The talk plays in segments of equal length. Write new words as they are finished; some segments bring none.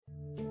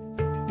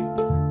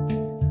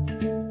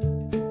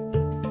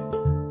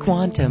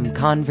Quantum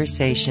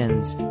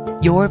Conversations,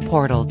 your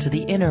portal to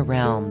the inner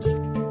realms.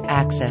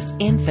 Access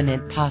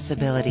infinite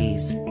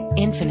possibilities,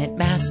 infinite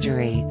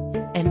mastery,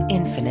 and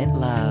infinite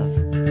love.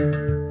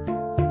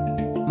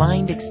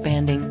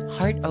 Mind-expanding,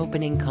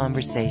 heart-opening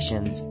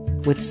conversations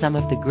with some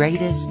of the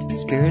greatest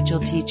spiritual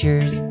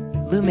teachers,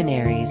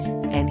 luminaries,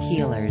 and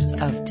healers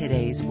of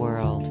today's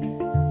world.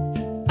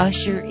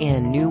 Usher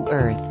in new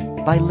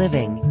earth by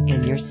living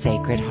in your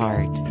sacred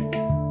heart.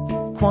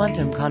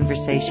 Quantum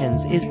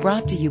Conversations is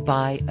brought to you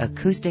by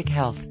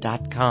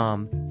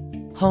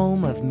AcousticHealth.com,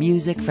 home of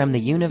music from the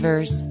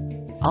universe,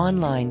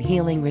 online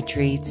healing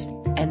retreats,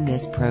 and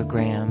this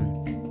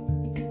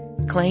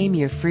program. Claim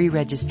your free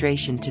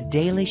registration to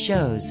daily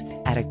shows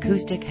at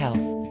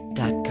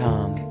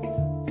AcousticHealth.com.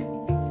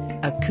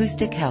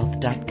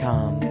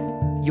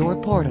 AcousticHealth.com,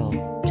 your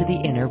portal to the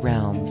inner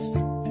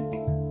realms.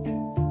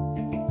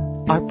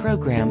 Our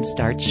program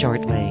starts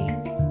shortly.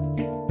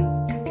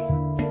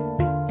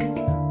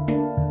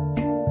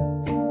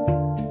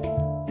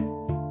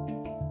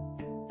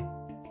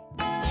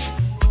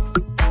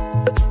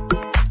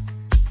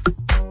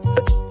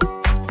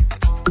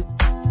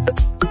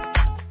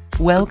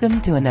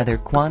 Welcome to another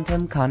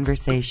Quantum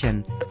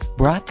Conversation,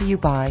 brought to you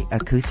by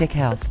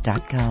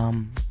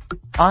AcousticHealth.com.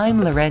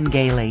 I'm Loren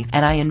Gailey,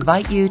 and I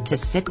invite you to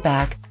sit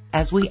back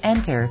as we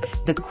enter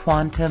the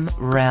quantum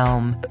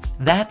realm,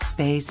 that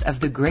space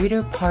of the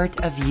greater part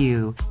of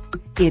you.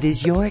 It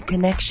is your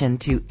connection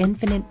to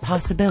infinite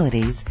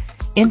possibilities,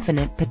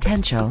 infinite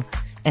potential,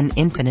 and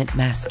infinite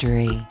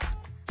mastery.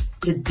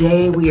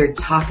 Today we are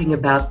talking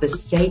about the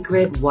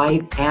sacred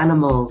white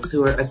animals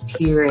who are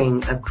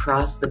appearing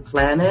across the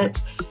planet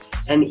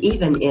and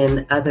even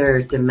in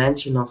other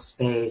dimensional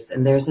space.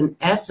 And there's an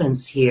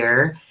essence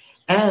here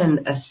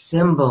and a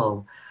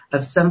symbol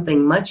of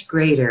something much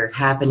greater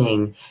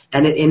happening,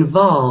 and it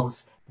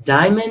involves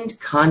diamond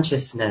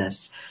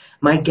consciousness.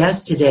 My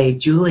guest today,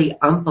 Julie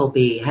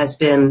Umpleby, has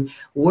been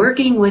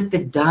working with the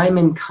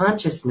diamond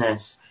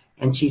consciousness,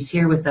 and she's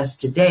here with us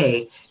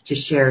today to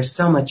share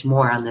so much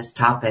more on this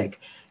topic.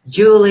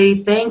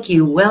 Julie, thank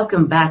you.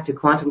 Welcome back to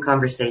Quantum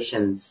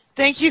Conversations.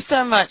 Thank you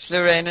so much,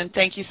 Loren, and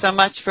thank you so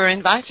much for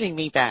inviting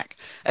me back.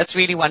 It's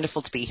really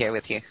wonderful to be here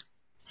with you.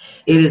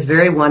 It is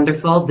very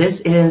wonderful. This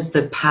is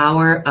the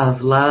Power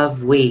of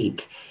Love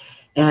Week,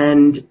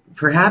 and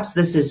perhaps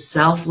this is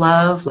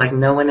self-love like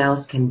no one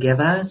else can give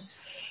us.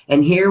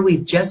 And here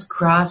we've just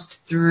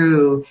crossed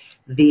through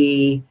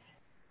the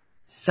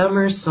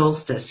summer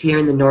solstice here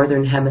in the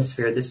Northern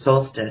Hemisphere, the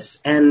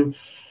solstice, and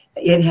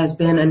it has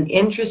been an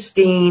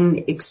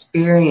interesting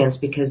experience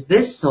because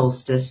this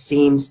solstice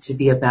seems to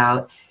be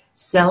about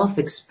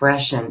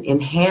self-expression,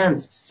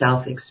 enhanced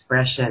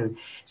self-expression,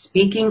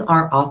 speaking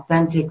our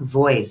authentic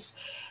voice.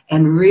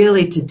 And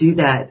really to do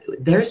that,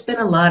 there's been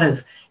a lot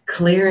of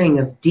clearing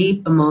of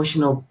deep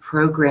emotional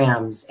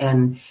programs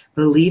and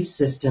belief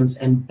systems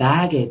and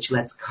baggage,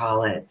 let's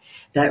call it,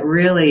 that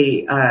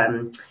really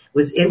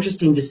was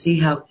interesting to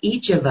see how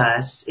each of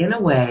us, in a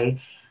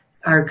way,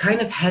 are kind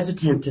of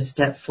hesitant to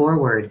step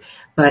forward,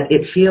 but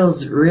it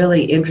feels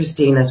really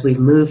interesting as we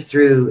move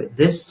through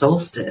this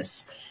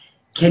solstice.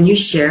 Can you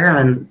share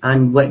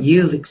on what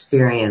you've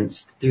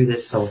experienced through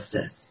this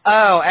solstice?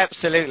 Oh,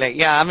 absolutely.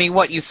 Yeah, I mean,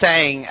 what you're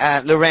saying,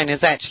 Loren,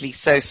 is actually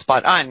so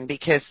spot on,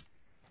 because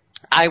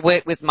I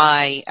work with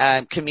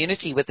my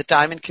community, with the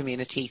Diamond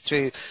community,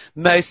 through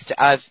most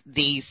of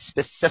these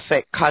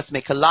specific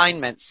cosmic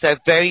alignments. So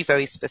very,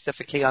 very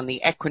specifically on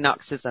the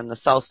equinoxes and the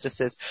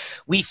solstices,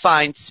 we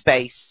find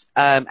space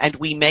and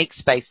we make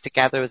space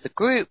together as a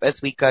group as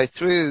we go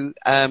through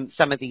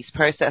some of these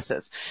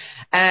processes.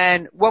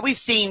 And what we've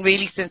seen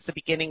really since the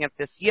beginning of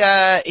this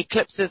year,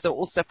 eclipses are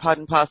also part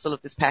and parcel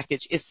of this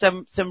package, is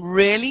some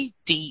really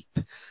deep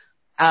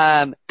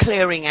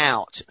clearing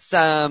out,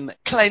 some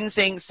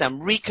cleansing,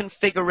 some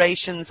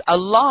reconfigurations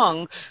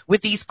along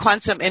with these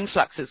quantum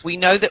influxes. We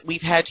know that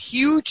we've had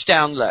huge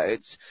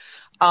downloads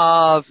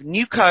of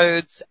new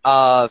codes,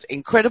 of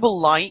incredible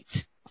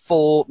light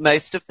for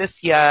most of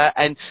this year,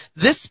 and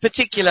this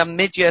particular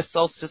mid-year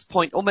solstice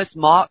point almost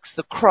marks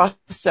the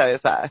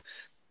crossover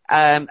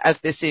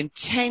of this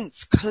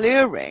intense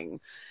clearing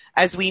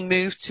as we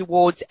move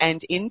towards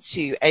and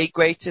into a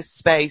greater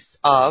space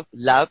of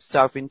love,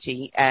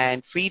 sovereignty,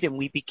 and freedom.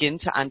 We begin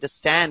to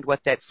understand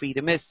what that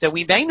freedom is. So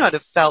we may not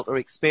have felt or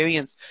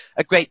experienced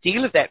a great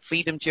deal of that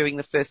freedom during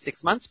the first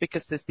 6 months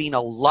because there's been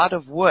a lot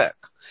of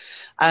work.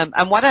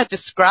 And what I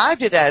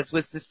described it as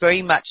was this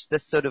very much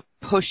this sort of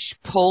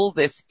push-pull,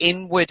 this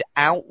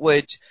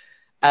inward-outward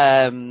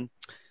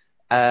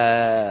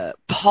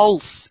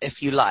pulse,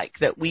 if you like,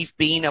 that we've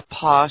been a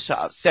part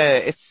of.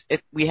 So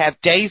we have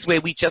days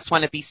where we just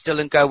want to be still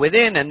and go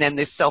within, and then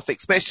there's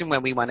self-expression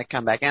when we want to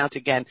come back out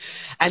again.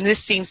 And this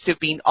seems to have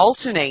been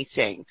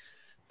alternating,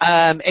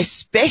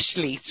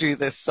 especially through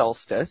this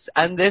solstice,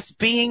 and this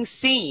being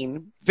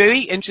seen.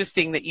 Very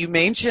interesting that you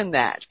mentioned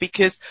that,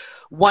 because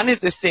one of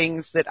the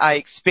things that I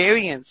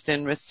experienced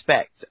in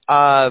respect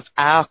of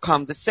our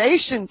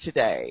conversation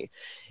today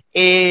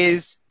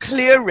is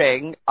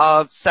clearing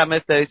of some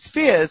of those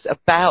fears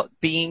about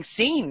being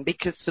seen,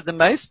 because for the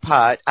most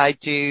part I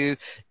do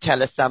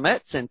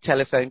telesummits and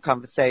telephone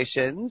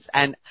conversations,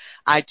 and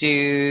I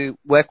do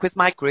work with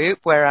my group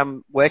where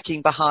I'm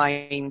working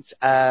behind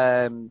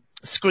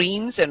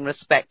screens in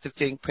respect of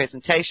doing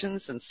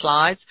presentations and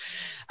slides.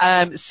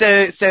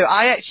 So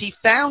I actually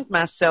found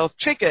myself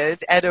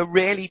triggered at a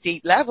really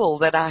deep level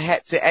that I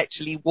had to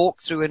actually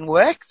walk through and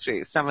work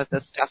through some of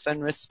the stuff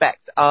in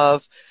respect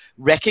of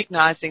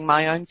recognizing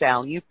my own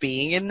value,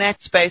 being in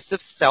that space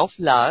of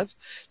self-love,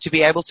 to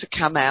be able to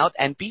come out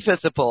and be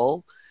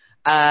visible,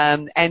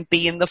 and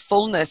be in the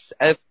fullness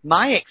of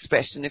my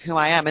expression of who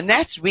I am. And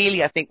that's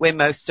really, I think, where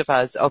most of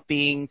us are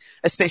being,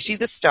 especially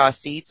the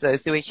starseeds,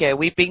 those who are here,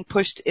 we've been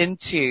pushed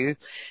into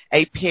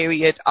a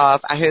period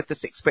of, I heard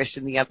this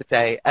expression the other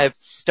day, of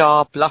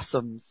star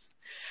blossoms.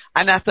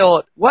 And I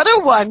thought, what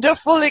a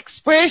wonderful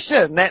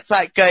expression. That's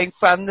like going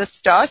from the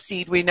star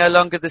seed. We're no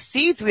longer the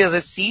seeds. We are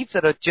the seeds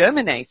that are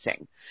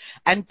germinating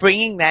and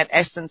bringing that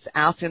essence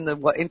out into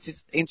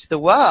the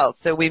world.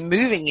 So we're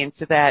moving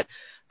into that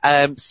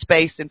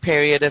space and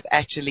period of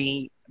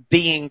actually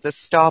being the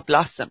star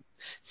blossom,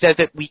 so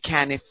that we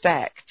can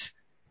effect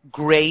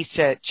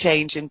greater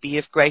change and be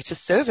of greater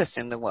service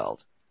in the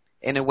world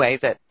in a way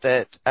that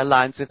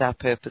aligns with our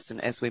purpose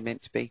and as we're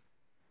meant to be.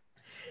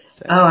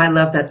 So. Oh, I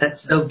love that.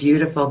 That's so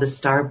beautiful. The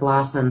star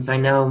blossoms. I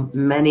know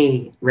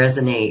many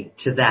resonate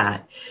to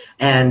that.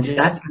 And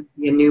that's going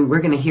to be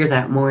we're going to hear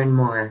that more and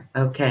more.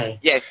 Okay.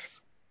 Yes.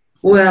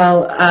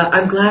 Well,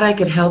 I'm glad I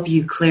could help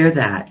you clear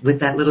that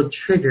with that little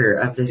trigger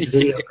of this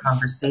video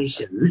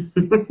conversation.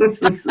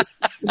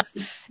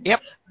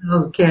 Yep.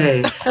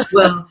 Okay.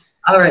 Well,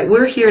 all right.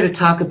 We're here to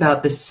talk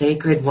about the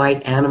sacred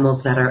white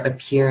animals that are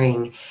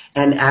appearing.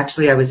 And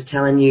actually, I was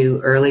telling you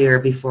earlier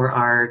before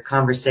our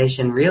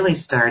conversation really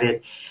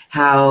started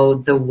how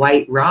the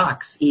white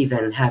rocks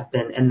even have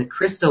been, and the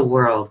crystal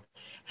world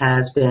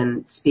has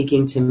been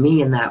speaking to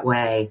me in that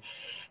way.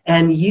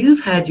 And you've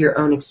had your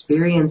own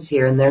experience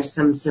here, and there's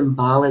some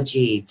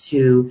symbology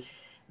to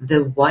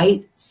the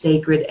white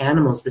sacred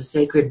animals, the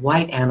sacred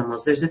white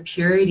animals. There's a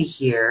purity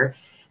here,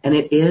 and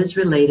it is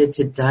related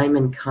to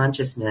diamond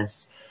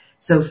consciousness.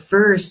 So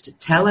first,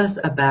 tell us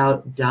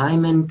about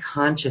diamond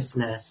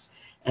consciousness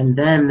and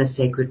then the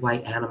sacred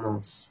white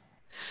animals.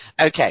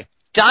 Okay.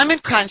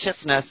 Diamond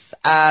consciousness,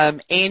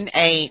 in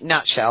a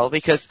nutshell,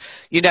 because,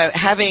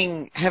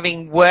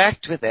 having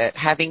worked with it,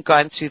 having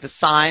gone through the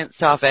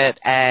science of it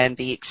and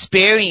the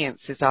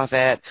experiences of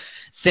it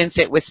since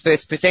it was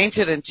first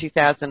presented in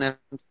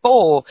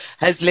 2004,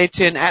 has led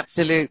to an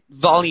absolute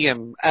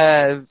volume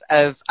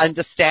of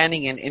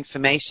understanding and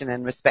information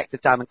in respect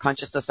of diamond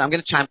consciousness. I'm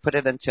going to try and put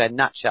it into a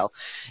nutshell.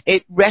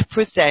 It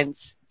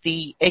represents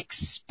the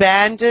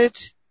expanded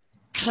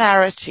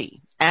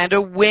clarity and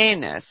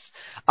awareness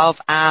of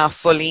our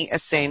fully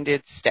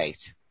ascended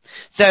state.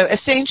 So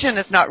ascension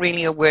is not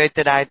really a word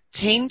that I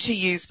tend to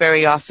use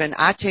very often.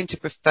 I tend to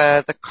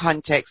prefer the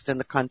context and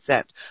the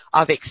concept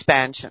of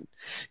expansion,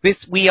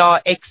 because we are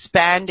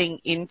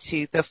expanding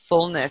into the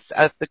fullness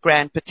of the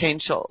grand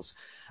potentials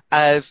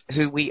of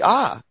who we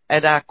are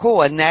at our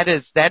core, and that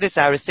is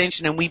our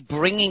ascension, and we're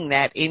bringing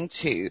that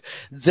into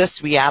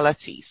this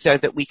reality so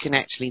that we can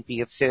actually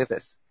be of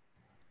service.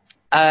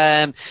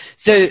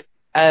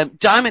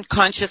 Diamond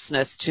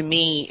consciousness to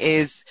me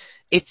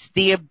it's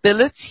the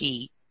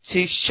ability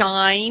to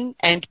shine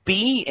and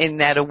be in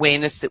that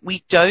awareness that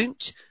we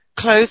don't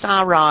close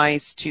our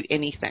eyes to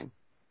anything.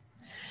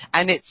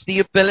 And it's the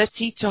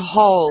ability to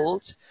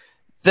hold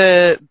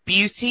the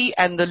beauty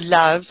and the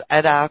love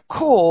at our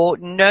core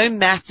no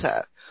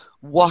matter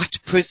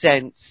what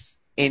presents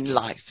in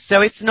life.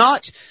 So it's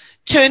not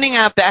turning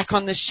our back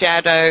on the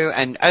shadow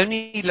and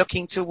only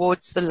looking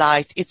towards the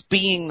light. It's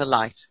being the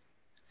light.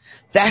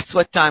 That's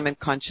what diamond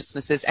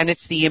consciousness is, and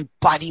it's the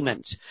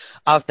embodiment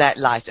of that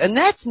light. And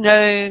that's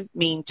no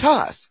mean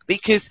task,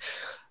 because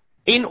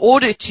in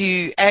order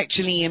to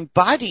actually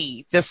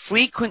embody the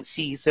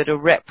frequencies that are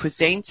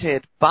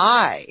represented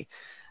by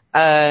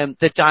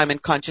the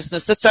diamond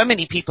consciousness that so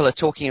many people are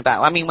talking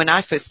about. I mean, when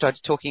I first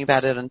started talking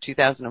about it in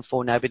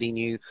 2004, nobody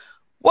knew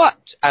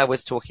what I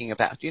was talking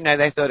about.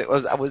 They thought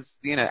I was,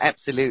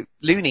 absolute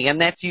loony.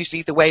 And that's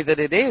usually the way that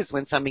it is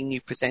when something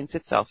new presents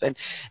itself. And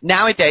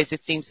nowadays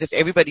it seems as if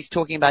everybody's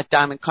talking about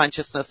diamond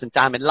consciousness and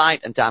diamond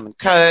light and diamond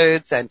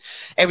codes, and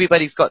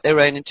everybody's got their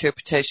own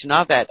interpretation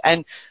of it.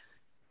 And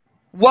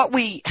what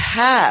we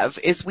have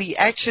is we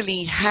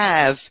actually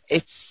have,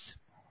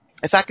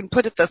 if I can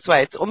put it this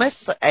way, it's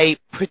almost a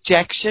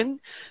projection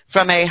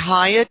from a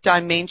higher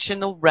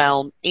dimensional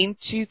realm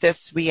into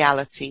this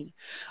reality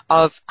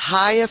of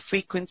higher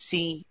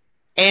frequency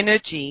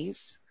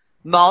energies,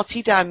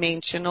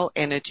 multidimensional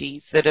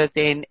energies that are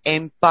then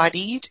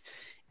embodied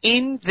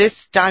in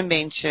this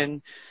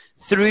dimension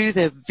through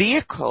the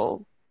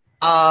vehicle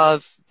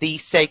of the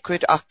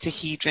sacred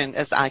octahedron,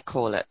 as I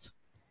call it.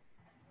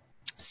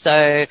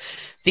 So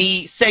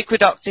the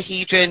sacred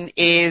octahedron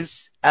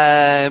is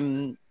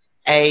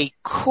a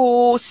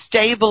core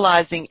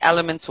stabilizing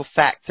element or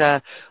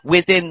factor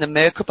within the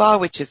Merkaba,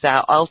 which is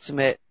our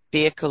ultimate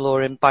vehicle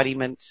or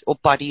embodiment or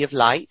body of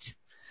light,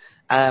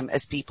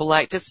 as people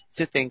like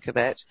to think of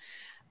it.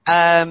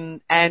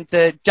 And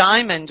the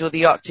diamond or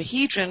the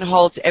octahedron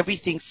holds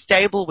everything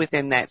stable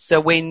within that.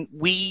 So when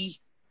we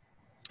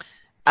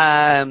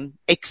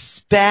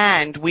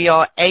expand, we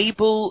are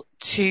able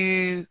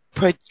to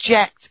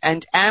project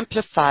and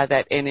amplify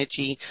that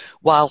energy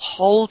while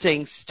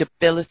holding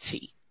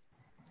stability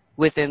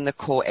within the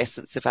core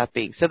essence of our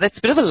being. So that's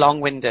a bit of a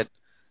long-winded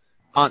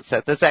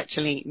answer. There's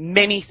actually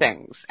many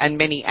things and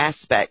many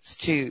aspects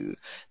to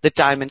the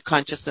diamond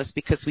consciousness,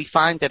 because we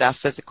find that our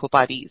physical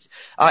bodies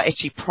are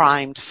actually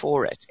primed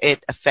for it.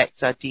 It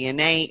affects our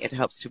DNA. It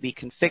helps to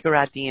reconfigure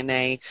our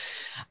DNA.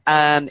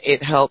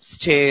 It helps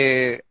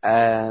to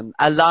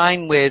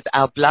align with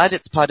our blood.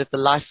 It's part of the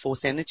life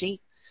force energy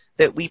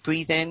that we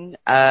breathe in,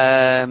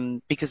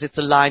 because it's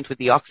aligned with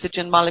the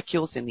oxygen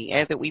molecules in the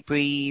air that we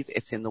breathe.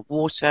 It's in the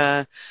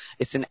water.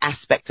 It's an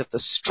aspect of the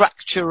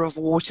structure of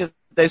water.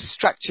 Those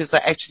structures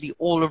are actually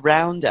all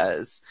around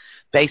us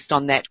based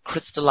on that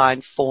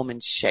crystalline form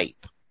and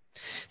shape.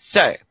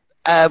 So,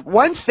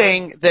 one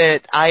thing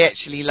that I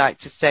actually like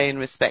to say in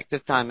respect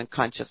of diamond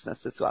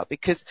consciousness as well,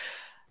 because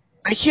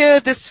I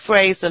hear this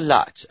phrase a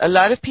lot. A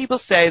lot of people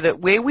say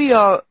that where we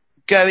are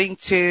going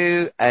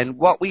to and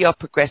what we are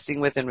progressing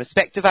with in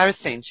respect of our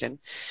ascension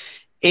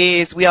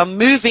is we are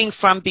moving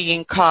from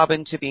being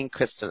carbon to being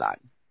crystalline.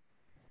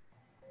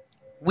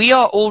 We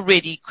are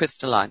already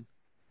crystalline.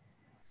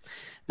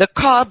 The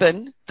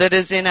carbon that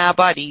is in our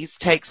bodies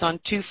takes on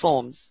two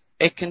forms.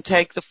 It can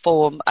take the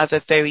form of a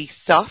very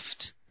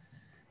soft,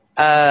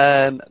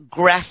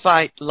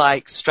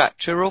 graphite-like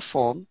structure or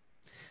form,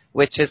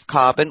 which is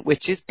carbon,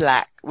 which is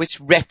black,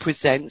 which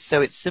represents,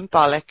 so it's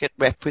symbolic, it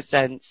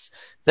represents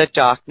the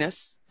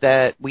darkness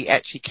that we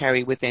actually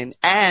carry within,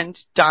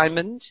 and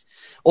diamond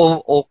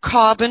or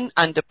carbon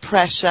under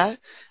pressure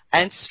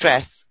and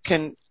stress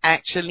can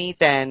actually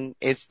then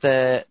is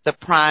the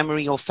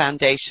primary or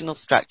foundational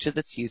structure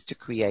that's used to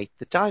create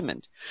the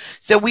diamond.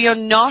 So we are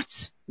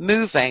not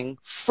moving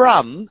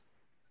from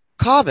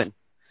carbon.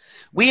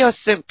 We are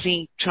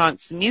simply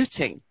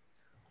transmuting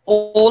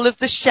all of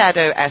the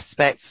shadow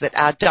aspects that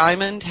our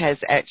diamond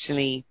has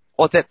actually,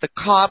 or that the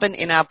carbon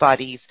in our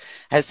bodies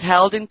has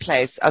held in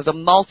place over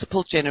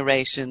multiple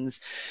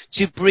generations,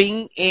 to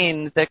bring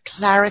in the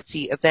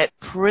clarity of that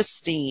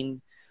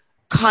pristine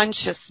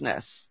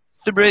consciousness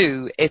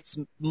through its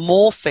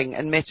morphing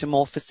and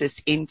metamorphosis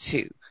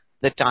into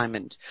the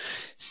diamond.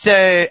 So,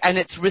 and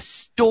it's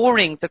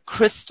restoring the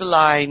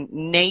crystalline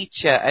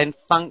nature and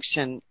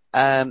function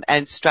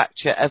and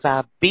structure of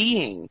our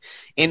being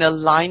in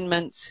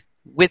alignment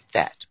with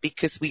that,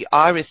 because we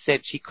are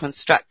essentially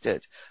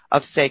constructed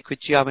of sacred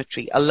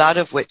geometry, a lot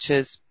of which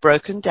is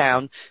broken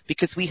down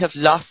because we have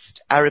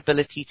lost our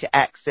ability to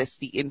access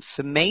the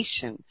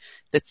information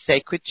that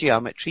sacred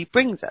geometry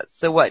brings us.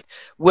 So what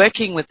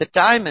working with the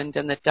diamond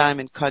and the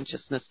diamond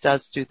consciousness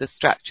does through the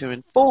structure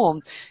and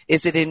form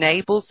is it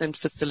enables and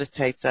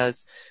facilitates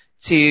us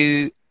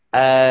to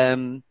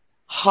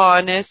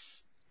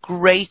harness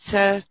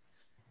greater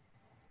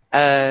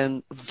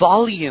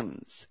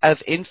volumes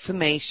of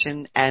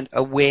information and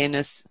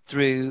awareness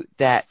through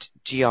that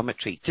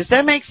geometry. Does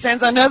that make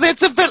sense? I know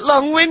that's a bit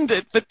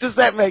long-winded, but does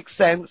that make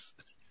sense?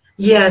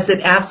 Yes,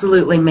 it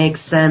absolutely makes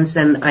sense.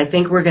 And I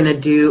think we're going to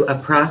do a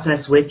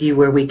process with you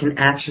where we can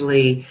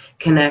actually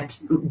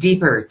connect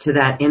deeper to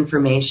that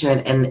information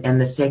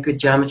and the sacred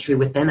geometry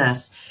within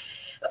us.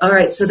 All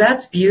right, so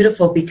that's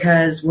beautiful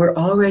because we're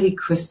already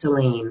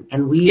crystalline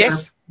and we are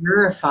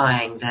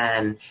purifying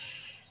then.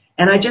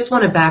 And I just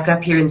want to back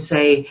up here and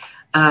say,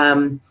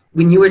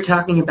 when you were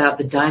talking about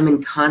the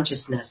diamond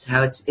consciousness,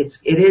 how it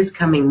is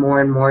coming more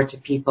and more to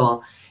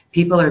people.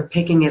 People are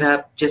picking it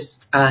up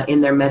just in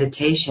their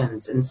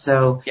meditations, and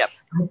so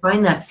I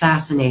find that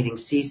fascinating.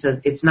 See, so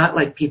it's not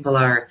like people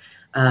are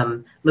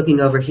looking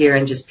over here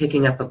and just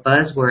picking up a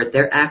buzzword.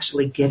 They're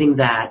actually getting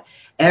that.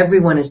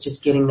 Everyone is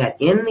just getting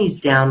that in these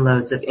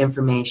downloads of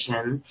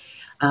information.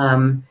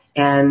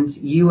 And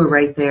you were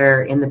right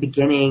there in the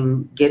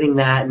beginning getting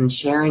that and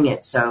sharing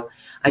it. So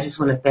I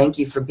just want to thank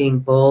you for being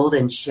bold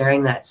and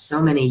sharing that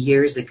so many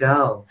years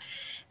ago.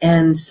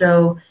 And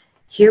so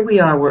here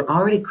we are. We're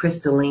already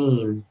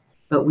crystalline,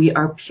 but we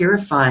are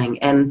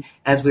purifying. And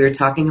as we were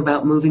talking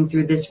about moving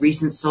through this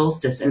recent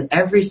solstice and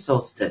every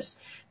solstice,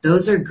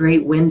 those are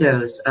great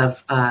windows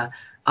of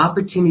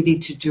opportunity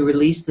to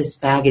release this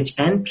baggage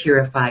and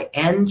purify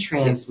and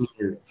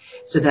transmute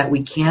so that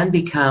we can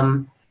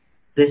become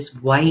this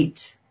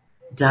white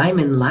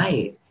diamond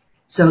light.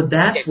 So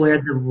that's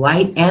where the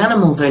white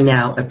animals are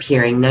now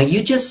appearing. Now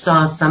you just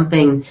saw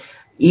something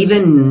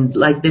even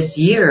like this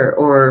year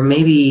or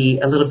maybe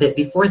a little bit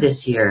before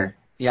this year.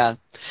 Yeah.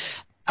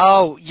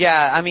 Oh,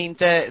 yeah. I mean,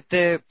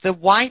 the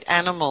white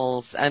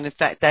animals, and in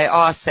fact they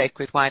are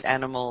sacred white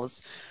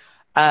animals,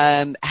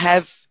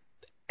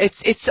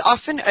 it's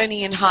often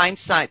only in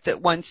hindsight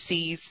that one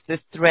sees the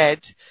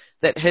thread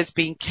that has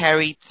been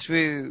carried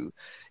through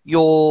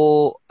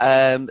your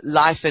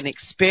life and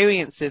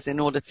experiences in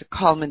order to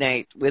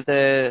culminate with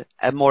a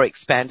more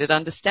expanded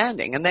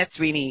understanding. And that's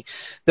really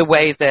the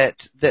way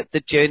that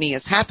the journey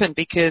has happened,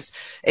 because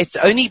it's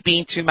only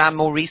been through my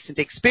more recent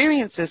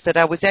experiences that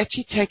I was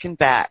actually taken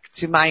back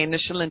to my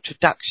initial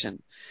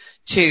introduction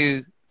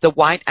to the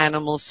white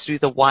animals through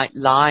the white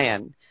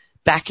lion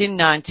back in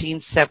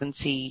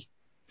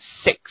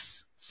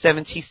 1976,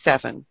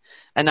 77.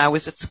 And I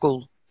was at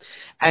school,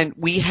 and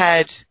we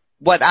had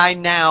what I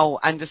now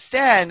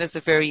understand as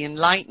a very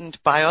enlightened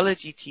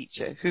biology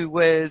teacher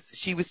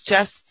she was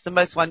just the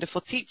most wonderful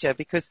teacher,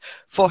 because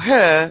for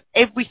her,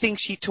 everything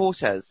she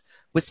taught us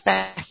was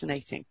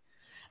fascinating.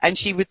 And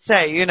she would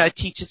say,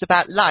 teach us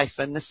about life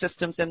and the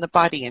systems in the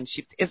body. And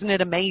isn't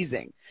it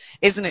amazing?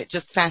 Isn't it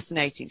just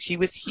fascinating? She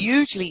was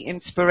hugely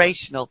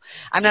inspirational.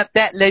 And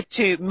that led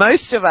to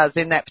most of us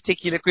in that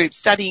particular group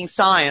studying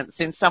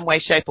science in some way,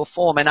 shape or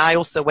form. And I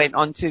also went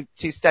on to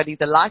study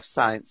the life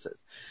sciences.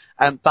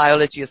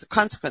 Biology as a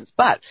consequence.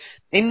 But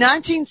in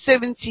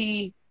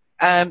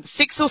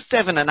 1976 or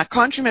 7, and I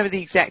can't remember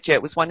the exact year,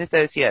 it was one of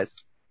those years,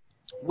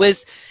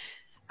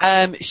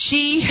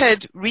 she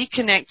had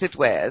reconnected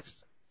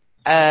with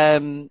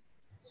very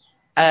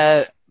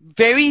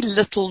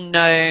little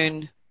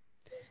known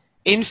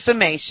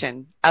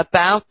information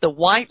about the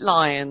white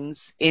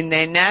lions in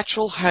their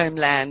natural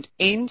homeland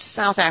in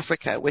South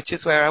Africa, which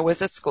is where I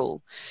was at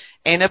school,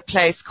 in a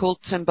place called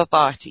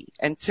Timbavati.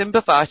 And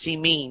Timbavati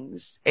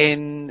means,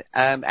 in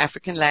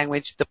African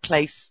language, the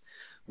place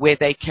where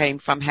they came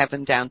from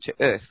heaven down to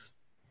earth.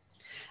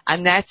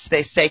 And that's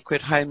their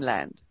sacred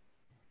homeland.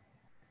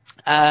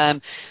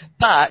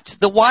 But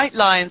the white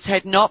lions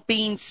had not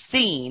been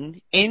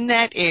seen in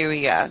that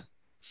area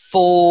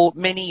for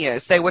many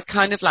years. They were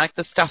kind of like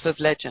the stuff of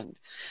legend.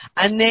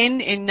 And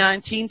then in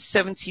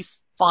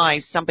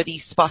 1975, somebody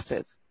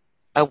spotted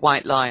a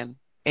white lion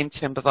in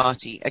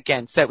Timbavati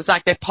again. So it was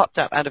like they popped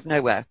up out of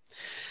nowhere,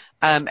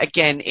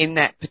 again, in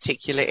that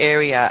particular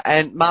area.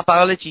 And my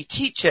biology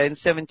teacher in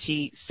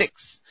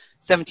 76,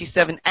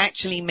 77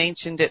 actually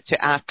mentioned it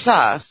to our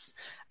class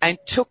and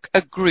took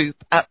a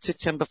group up to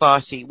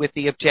Timbavati with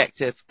the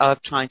objective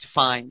of trying to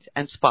find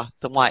and spot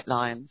the white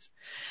lions.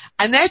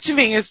 And that to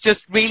me is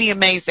just really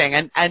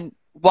amazing. And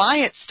why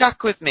it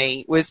stuck with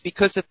me was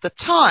because at the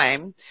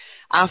time,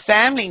 our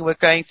family were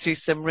going through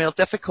some real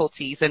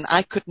difficulties, and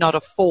we could not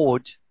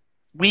afford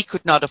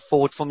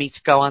for me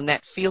to go on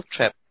that field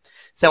trip.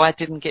 So I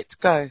didn't get to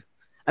go.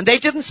 And they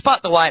didn't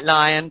spot the white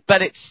lion,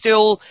 but it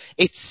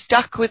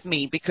stuck with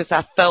me because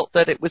I felt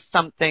that it was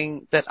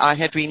something that I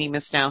had really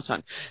missed out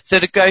on. So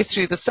to go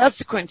through the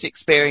subsequent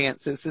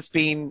experiences has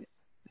been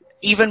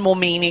even more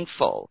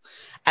meaningful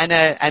and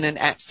an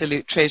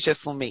absolute treasure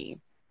for me.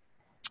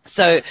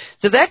 So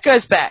that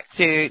goes back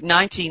to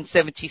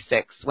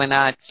 1976 when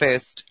I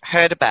first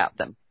heard about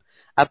them,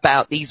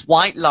 about these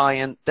white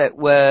lions that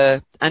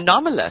were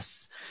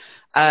anomalous.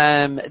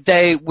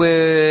 They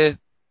were,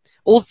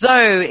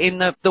 although in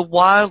the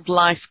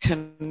wildlife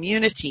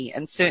community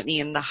and certainly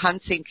in the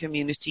hunting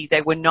community,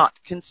 they were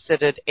not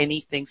considered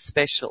anything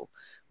special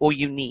or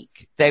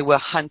unique. They were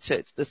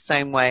hunted the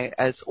same way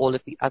as all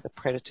of the other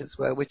predators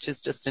were, which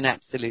is just an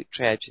absolute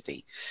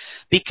tragedy,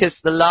 because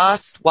the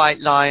last white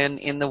lion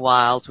in the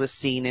wild was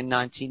seen in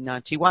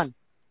 1991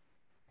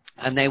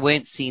 and they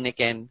weren't seen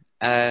again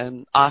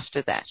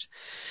after that.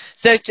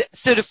 So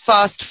sort of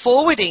fast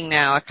forwarding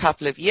now a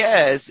couple of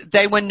years,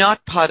 they were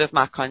not part of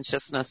my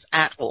consciousness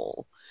at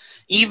all.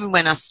 Even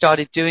when I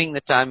started doing the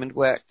diamond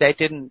work, they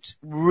didn't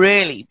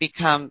really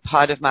become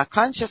part of my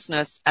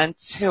consciousness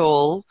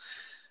until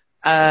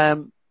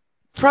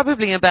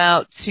probably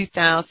about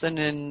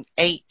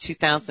 2008,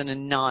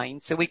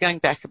 2009. So we're going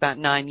back about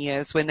 9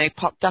 years when they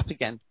popped up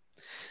again.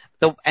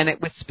 And it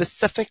was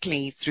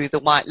specifically through the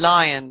white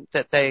lion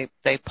that they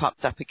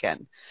popped up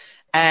again.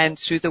 And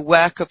through the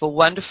work of a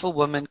wonderful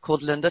woman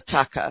called Linda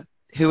Tucker,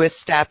 who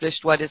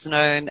established what is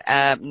known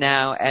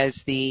now as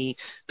the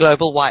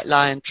Global White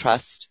Lion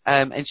Trust.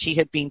 And she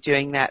had been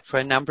doing that for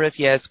a number of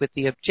years with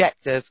the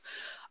objective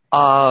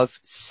of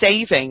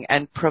saving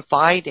and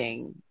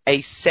providing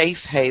a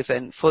safe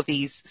haven for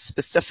these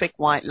specific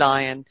white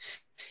lion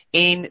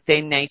in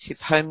their native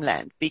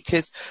homeland,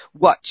 because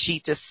what she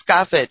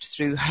discovered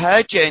through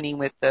her journey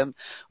with them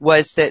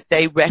was that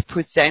they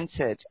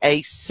represented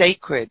a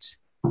sacred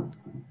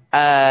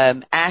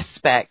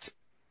aspect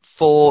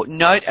for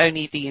not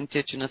only the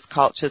indigenous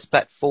cultures,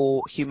 but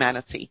for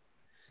humanity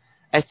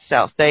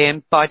itself. They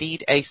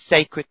embodied a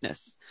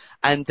sacredness,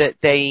 and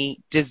that they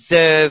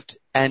deserved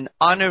an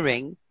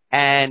honoring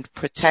and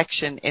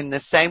protection in the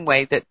same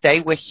way that they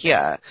were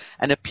here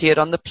and appeared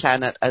on the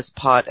planet as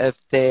part of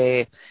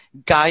their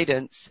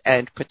guidance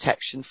and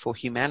protection for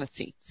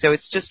humanity. So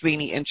it's just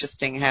really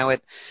interesting how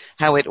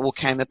it all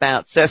came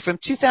about. So from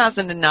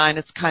 2009,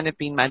 it's kind of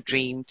been my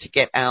dream to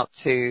get out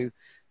to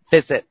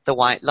visit the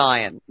white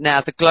lion.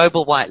 Now, the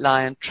Global White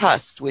Lion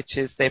Trust, which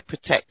is their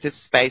protective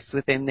space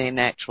within their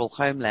natural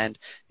homeland,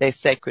 their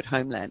sacred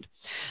homeland,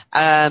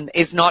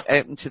 is not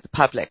open to the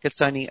public.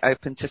 It's only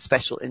open to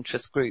special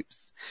interest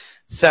groups.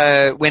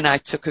 So when I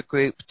took a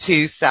group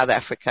to South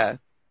Africa,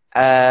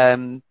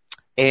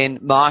 in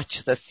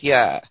March this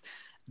year,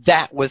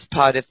 that was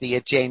part of the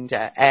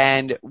agenda,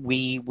 and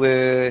we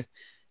were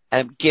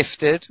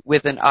gifted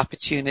with an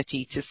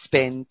opportunity to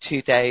spend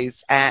 2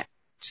 days at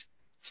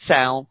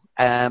Sal,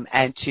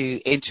 and to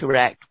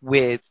interact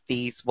with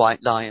these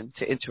white lion,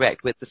 to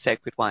interact with the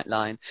sacred white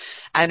lion.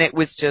 And it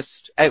was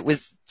just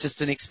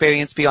an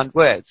experience beyond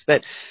words.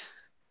 But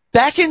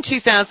back in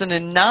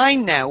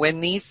 2009 now, when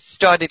these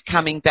started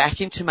coming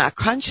back into my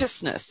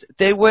consciousness,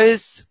 there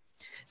was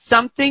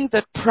something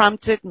that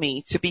prompted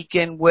me to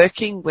begin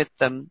working with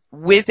them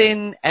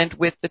within and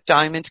with the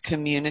diamond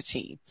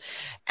community.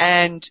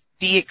 And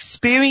the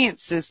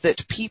experiences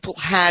that people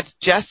had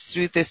just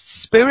through this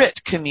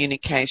spirit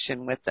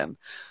communication with them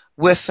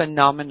were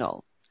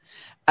phenomenal.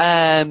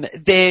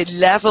 Their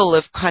level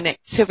of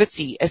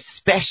connectivity,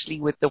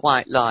 especially with the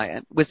white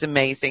lion, was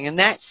amazing. And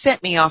that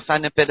set me off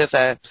on a bit of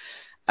a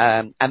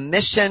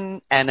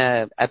mission and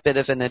a bit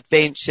of an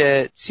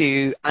adventure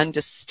to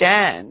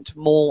understand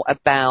more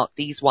about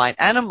these white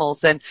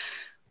animals. And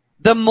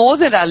the more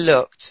that I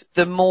looked,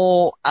 the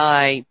more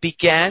I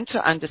began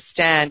to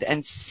understand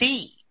and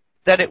see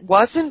that it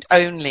wasn't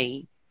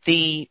only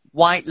the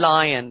white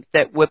lion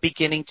that were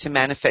beginning to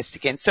manifest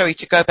again. Sorry,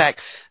 to go back,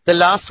 the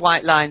last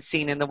white lion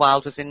seen in the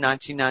wild was in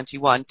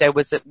 1991. There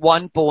was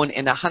one born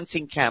in a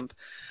hunting camp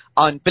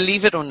on,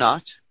 believe it or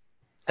not,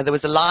 there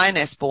was a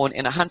lioness born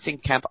in a hunting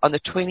camp on the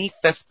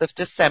 25th of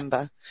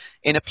December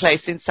in a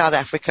place in South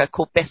Africa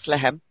called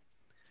Bethlehem.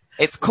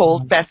 It's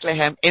called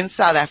Bethlehem in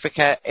South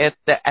Africa at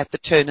the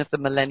turn of the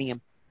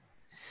millennium,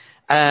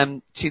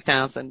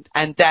 2000.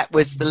 And that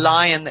was the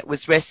lion that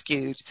was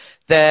rescued,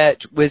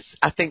 that was,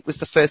 I think, was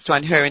the first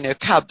one. Her and her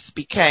cubs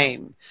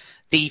became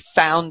the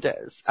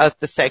founders of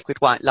the Sacred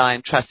White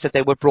Lion Trust, so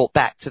they were brought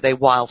back to their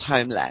wild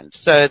homeland.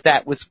 So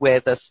that was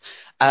where this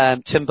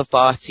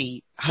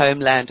Timbavati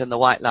homeland and the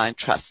White Lion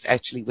Trust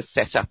actually was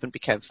set up and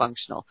became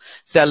functional.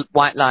 So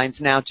white lions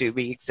now do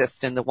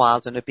re-exist in the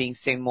wild and are being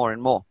seen more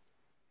and more.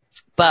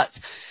 But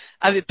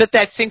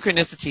that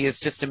synchronicity is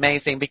just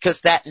amazing,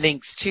 because that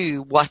links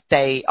to what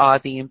they are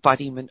the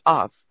embodiment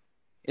of.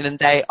 And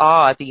they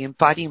are the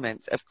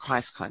embodiment of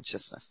Christ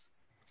consciousness.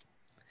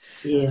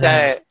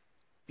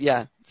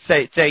 Yeah.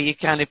 So you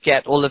kind of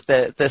get all of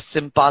the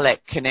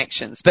symbolic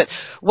connections. But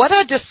what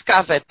I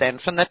discovered then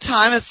from the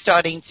time of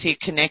starting to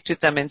connect with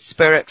them in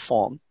spirit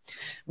form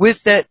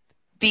was that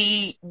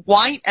the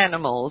white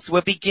animals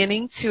were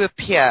beginning to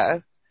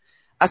appear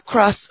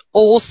across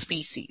all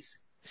species.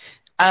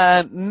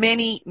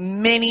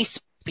 Many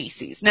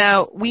species.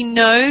 Now, we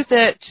know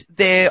that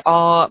there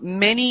are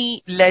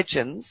many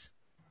legends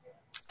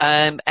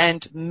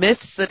and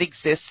myths that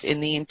exist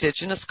in the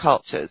indigenous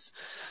cultures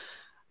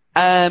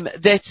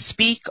that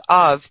speak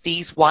of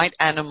these white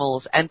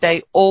animals, and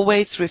they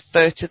always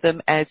refer to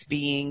them as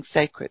being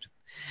sacred.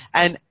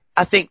 And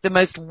I think the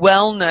most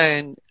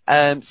well-known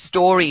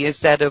story is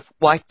that of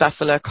White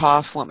Buffalo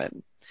Calf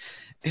Woman,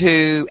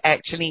 who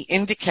actually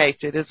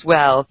indicated as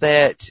well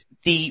that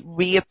the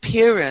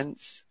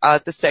reappearance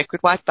of the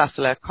sacred white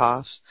buffalo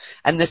calf,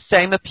 and the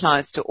same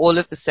applies to all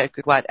of the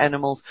sacred white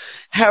animals,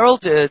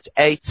 heralded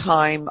a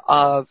time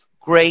of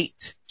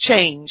great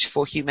change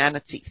for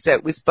humanity. So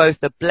it was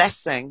both a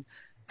blessing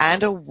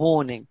and a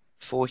warning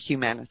for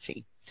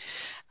humanity.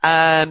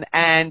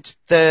 And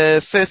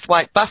the first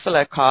white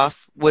buffalo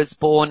calf was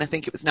born, I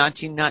think it was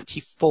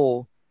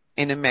 1994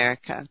 in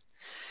America.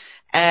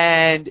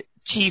 And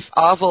Chief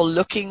Arval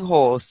Looking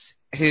Horse,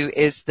 who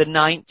is the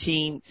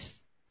 19th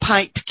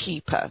pipe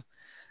keeper,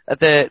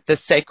 the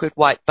sacred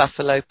white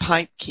buffalo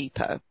pipe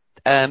keeper,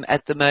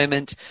 at the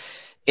moment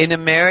in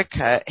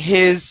America,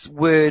 his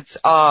words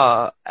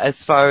are,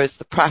 as far as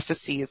the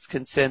prophecy is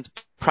concerned,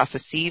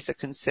 prophecies are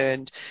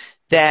concerned,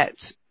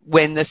 that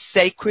when the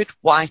sacred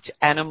white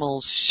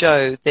animals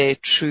show their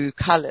true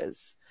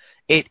colors,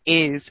 it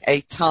is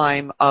a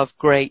time of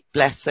great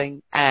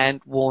blessing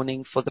and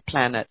warning for the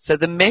planet. So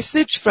the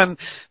message from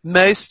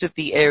most of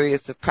the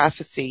areas of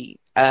prophecy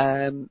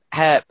are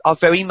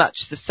very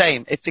much the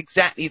same. It's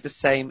exactly the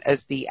same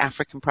as the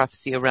African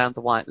prophecy around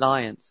the white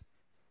lions.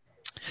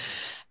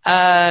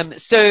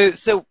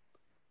 So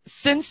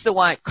since the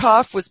white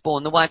calf was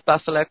born, the white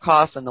buffalo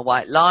calf and the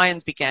white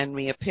lions began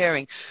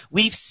reappearing,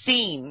 we've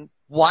seen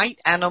white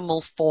animal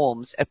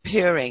forms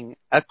appearing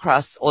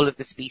across all of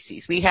the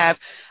species. We have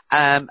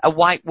a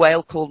white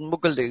whale called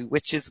Mugalu,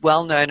 which is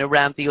well known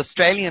around the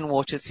Australian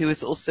waters, who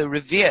is also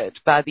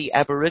revered by the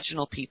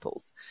Aboriginal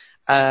peoples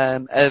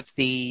of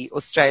the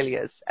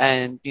Australias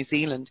and New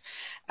Zealand.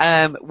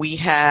 We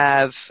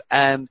have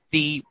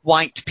the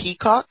white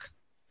peacock,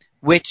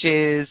 which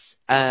is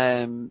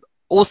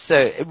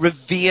also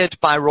revered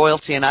by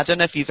royalty. And I don't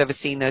know if you've ever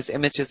seen those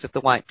images of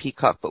the white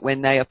peacock, but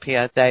when they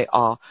appear, they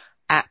are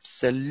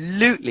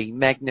absolutely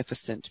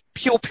magnificent.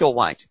 Pure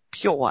white.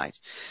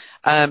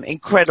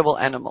 Incredible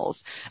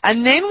animals.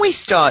 And then we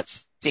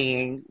start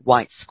seeing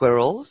white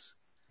squirrels,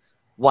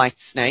 white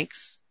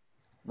snakes,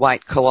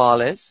 white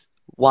koalas,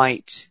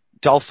 white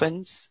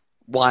dolphins,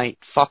 white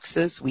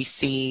foxes. We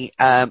see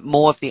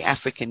more of the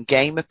African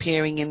game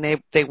appearing in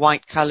their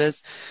white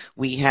colors.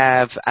 We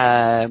have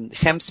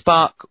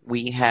gemsbok.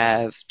 We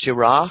have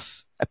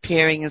giraffe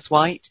appearing as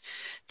white.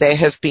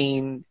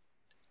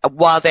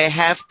 While there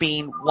have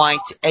been white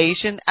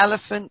Asian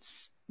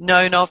elephants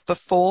known of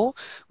before,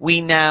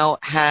 we now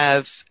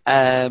have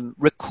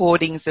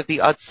recordings of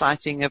the odd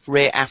sighting of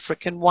rare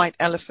African white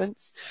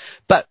elephants,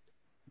 but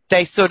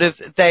they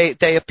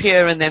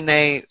appear and then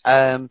they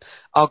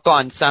are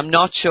gone. So I'm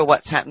not sure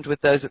what's happened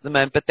with those at the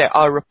moment, but there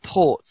are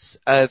reports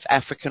of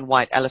African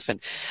white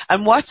elephant.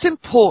 And what's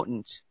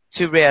important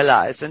to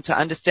realize and to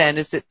understand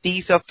is that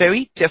these are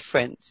very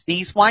different.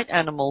 These white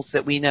animals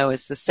that we know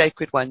as the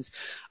sacred ones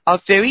are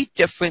very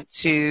different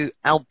to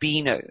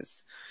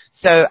albinos.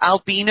 So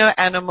albino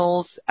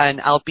animals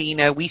and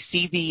we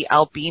see the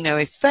albino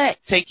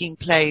effect taking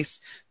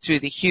place through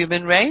the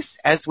human race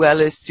as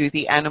well as through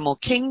the animal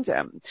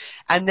kingdom.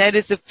 And that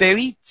is a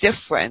very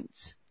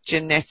different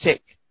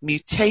genetic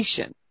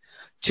mutation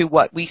to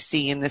what we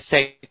see in the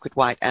sacred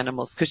white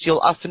animals, because you'll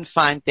often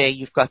find there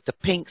you've got the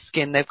pink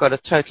skin, they've got a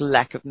total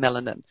lack of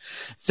melanin.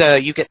 So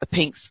you get the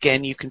pink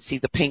skin, you can see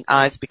the pink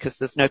eyes because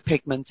there's no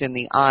pigment in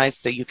the eyes,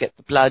 so you get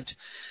the blood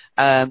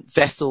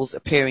vessels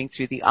appearing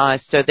through the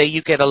eyes. So there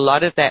you get a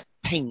lot of that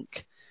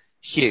pink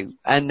hue,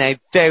 and they're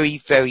very,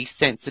 very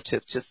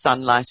sensitive to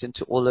sunlight and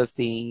to all of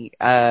the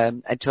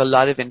and to a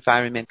lot of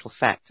environmental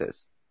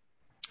factors.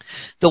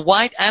 The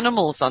white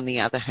animals, on the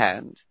other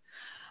hand,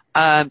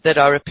 that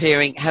are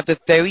appearing have a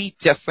very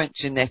different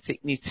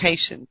genetic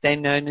mutation. They're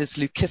known as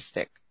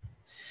leucistic.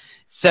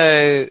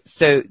 So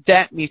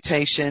that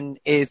mutation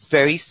is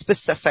very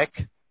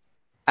specific,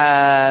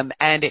 and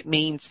it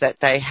means that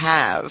they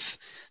have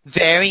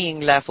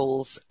varying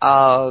levels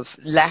of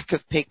lack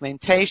of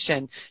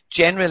pigmentation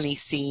generally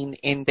seen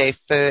in their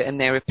fur and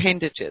their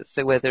appendages.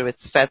 So whether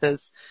it's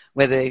feathers,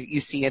 whether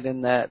you see it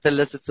in the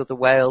lizards or the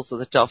whales or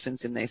the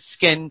dolphins in their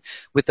skin,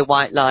 with the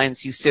white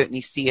lions, you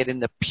certainly see it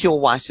in the pure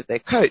white of their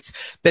coats.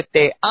 But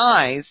their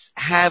eyes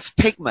have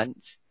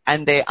pigment,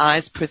 and their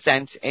eyes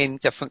present in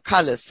different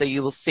colors. So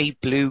you will see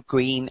blue,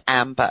 green,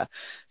 amber,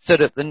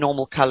 sort of the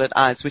normal colored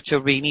eyes, which are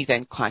really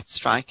then quite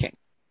striking.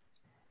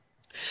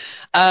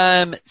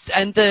 And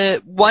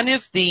one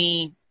of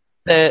the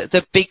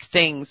big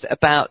things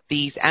about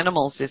these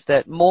animals is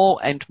that more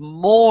and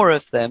more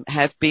of them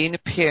have been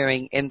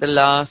appearing in the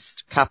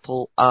last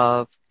couple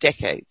of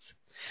decades.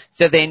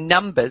 So their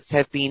numbers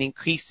have been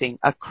increasing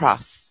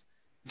across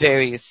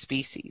various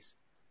species.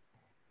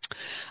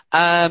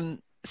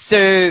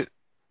 So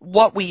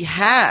what we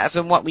have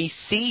and what we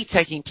see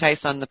taking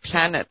place on the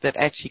planet that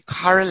actually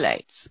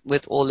correlates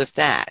with all of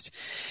that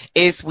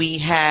is we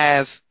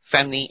have,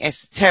 from the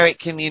esoteric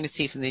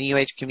community, from the New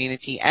Age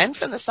community, and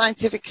from the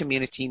scientific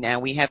community now,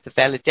 we have the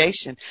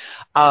validation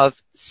of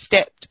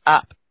stepped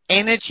up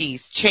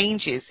energies,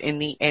 changes in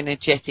the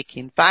energetic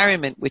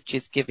environment, which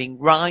is giving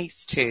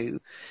rise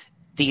to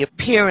the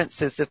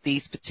appearances of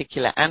these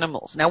particular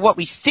animals. Now, what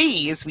we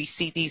see is we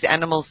see these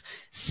animals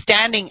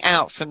standing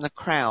out from the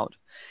crowd.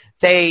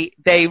 They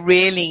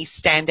really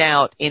stand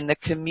out in the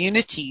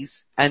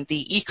communities and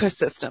the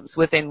ecosystems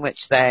within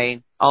which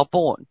they are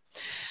born.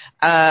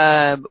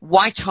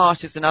 White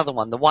hart is another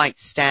one, the white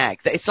stag.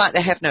 It's like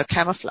they have no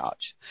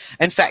camouflage.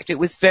 In fact, it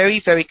was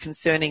very, very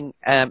concerning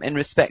in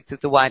respect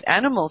of the white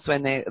animals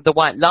the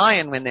white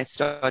lion when they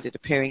started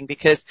appearing,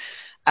 because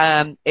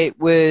it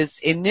was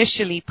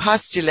initially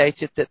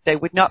postulated that they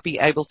would not be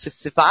able to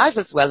survive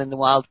as well in the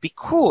wild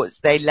because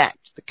they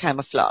lacked the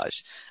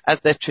camouflage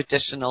of the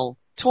traditional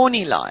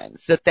tawny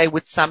lions, that they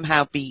would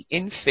somehow be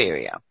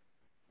inferior.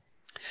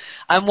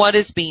 And what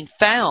has been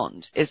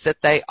found is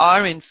that they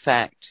are in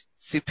fact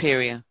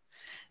superior.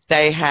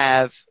 They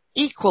have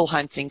equal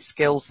hunting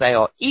skills. They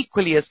are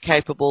equally as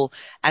capable.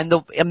 And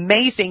the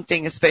amazing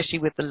thing, especially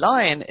with the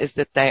lion, is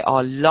that they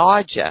are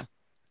larger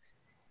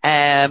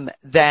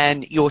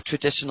than your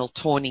traditional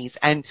tawnies.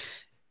 And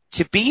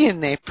to be in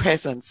their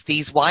presence,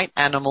 these white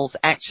animals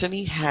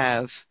actually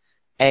have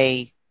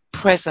a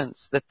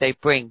presence that they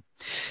bring.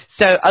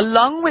 So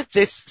along with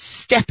this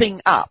stepping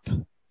up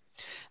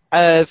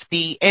of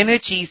the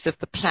energies of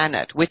the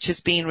planet, which has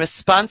been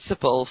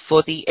responsible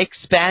for the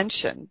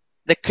expansion,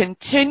 the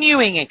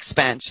continuing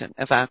expansion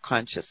of our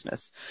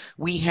consciousness,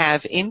 we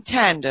have in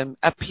tandem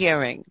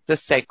appearing the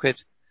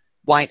sacred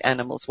white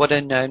animals, what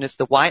are known as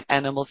the white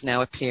animals,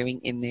 now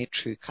appearing in their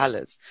true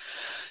colors.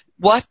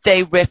 What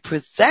they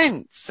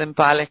represent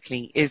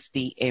symbolically is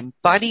the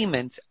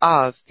embodiment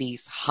of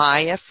these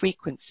higher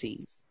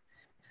frequencies.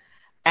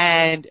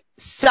 And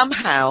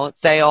somehow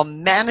they are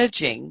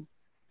managing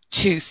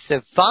to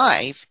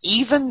survive,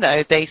 even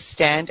though they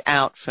stand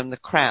out from the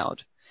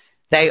crowd.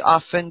 They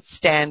often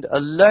stand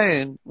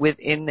alone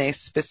within their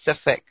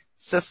specific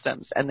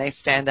systems, and they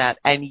stand out,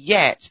 and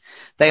yet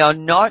they are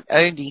not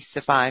only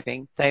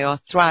surviving, they are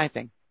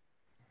thriving.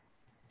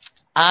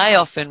 I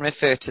often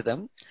refer to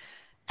them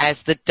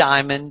as the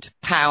diamond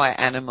power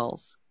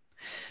animals,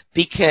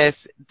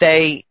 because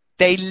they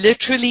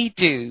literally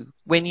do,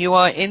 when you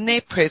are in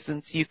their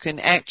presence, you can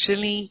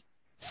actually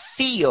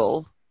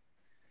feel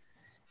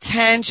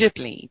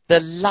tangibly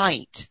the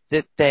light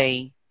that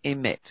they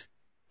emit.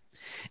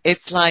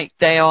 It's like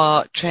they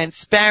are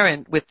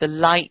transparent with the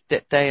light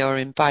that they are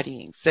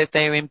embodying. So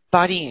they're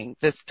embodying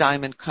this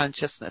diamond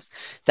consciousness.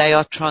 They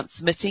are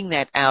transmitting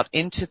that out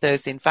into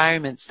those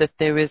environments, that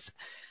there is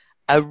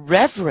a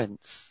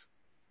reverence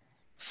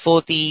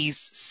for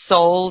these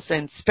souls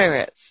and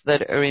spirits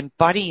that are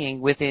embodying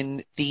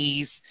within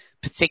these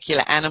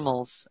particular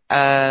animals,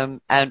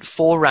 and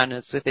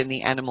forerunners within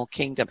the animal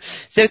kingdom.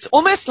 So it's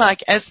almost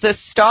like as the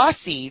star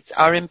seeds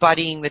are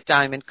embodying the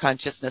diamond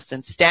consciousness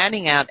and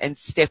standing out and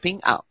stepping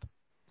up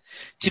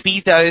to be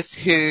those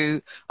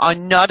who are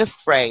not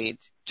afraid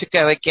to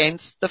go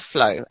against the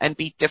flow and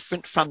be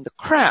different from the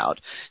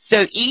crowd.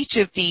 So each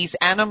of these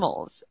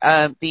animals,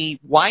 the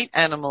white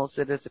animals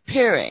that is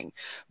appearing,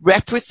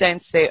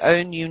 represents their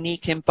own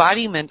unique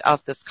embodiment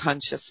of this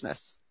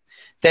consciousness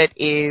that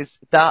is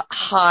the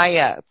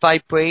higher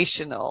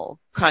vibrational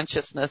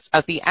consciousness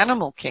of the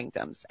animal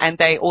kingdoms. And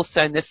they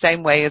also, in the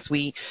same way as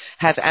we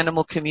have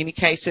animal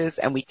communicators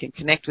and we can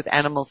connect with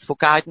animals for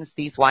guidance,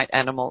 these white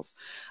animals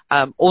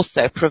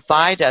also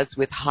provide us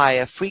with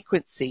higher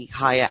frequency,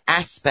 higher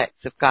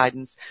aspects of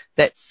guidance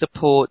that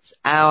supports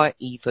our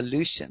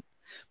evolution.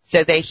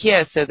 So they're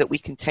here so that we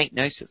can take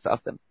notice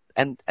of them.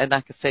 And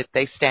like I said,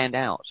 they stand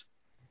out.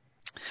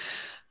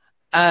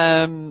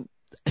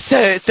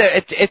 So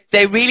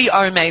they really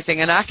are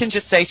amazing. And I can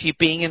just say to you,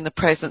 being in the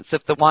presence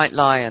of the white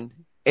lion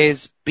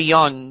is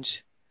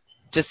beyond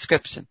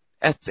description.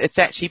 It's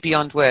actually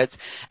beyond words.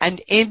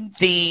 And in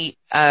the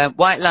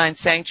White Lion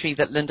Sanctuary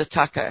that Linda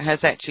Tucker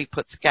has actually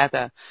put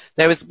together,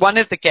 there was one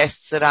of the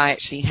guests that I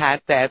actually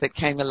had there that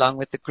came along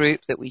with the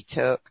group that we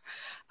took,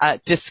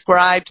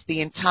 described the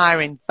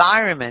entire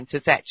environment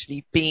as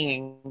actually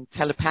being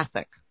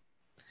telepathic.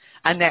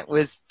 And that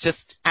was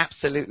just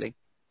absolutely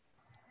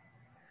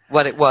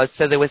what it was.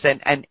 So there was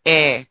an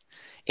air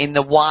in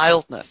the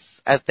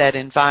wildness of that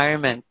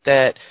environment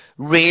that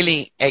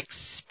really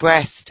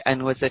expressed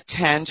and was a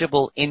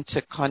tangible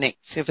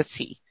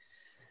interconnectivity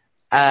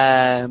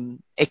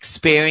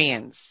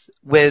experience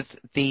with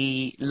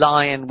the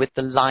lion, with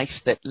the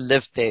life that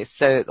lived there.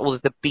 So all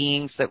of the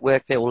beings that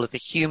work there, all of the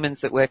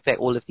humans that work there,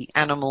 all of the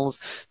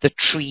animals, the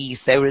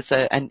trees, there is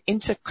an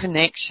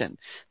interconnection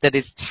that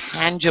is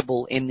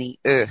tangible in the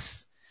earth.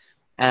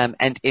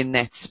 And in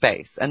that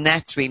space. And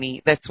that's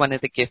one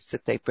of the gifts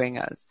that they bring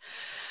us.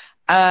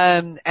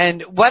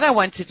 And what I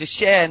wanted to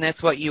share, and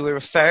that's what you were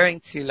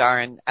referring to,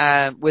 Lauren,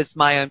 was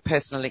my own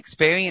personal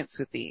experience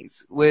with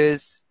these,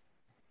 was,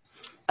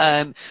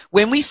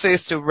 when we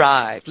first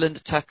arrived,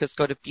 Linda Tucker's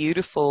got a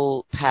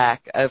beautiful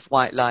pack of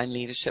White Lion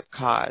leadership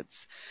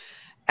cards.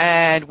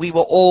 And we were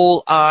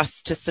all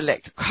asked to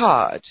select a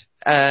card,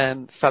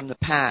 from the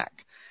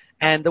pack.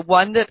 And the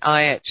one that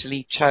I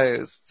actually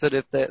chose, sort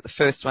of the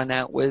first one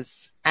out,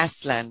 was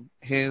Aslan,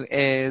 who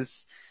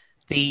is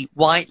the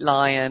white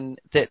lion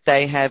that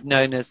they have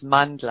known as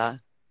Mandla.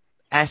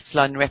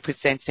 Aslan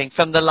representing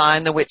from The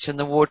Lion, the Witch and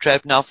the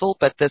Wardrobe novel,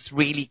 but this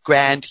really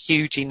grand,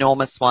 huge,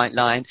 enormous white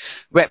lion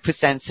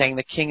representing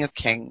the King of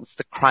Kings,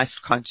 the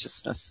Christ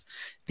consciousness,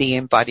 the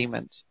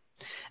embodiment.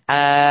 So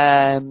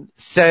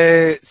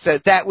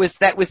that was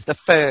the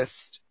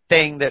first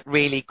thing that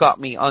really got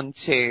me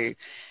onto,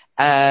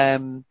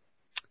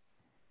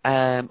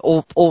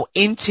 or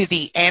into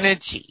the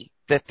energy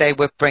that they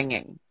were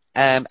bringing,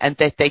 and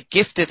that they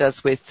gifted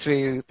us with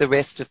through the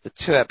rest of the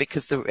tour,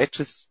 because it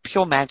was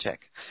pure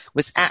magic. It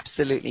was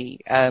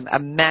absolutely a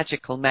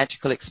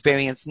magical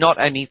experience,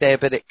 not only there,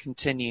 but it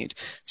continued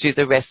through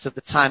the rest of the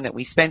time that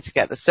we spent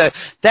together. So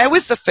that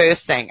was the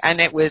first thing,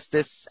 and it was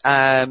this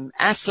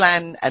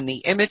Aslan and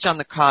the image on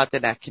the card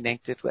that I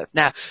connected with.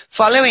 Now,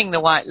 following the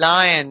White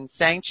Lion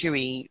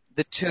Sanctuary,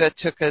 the tour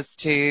took us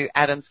to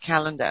Adam's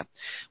Calendar,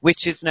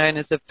 which is known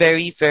as a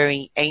very,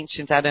 very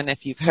ancient, I don't know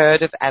if you've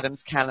heard of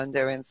Adam's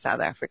Calendar in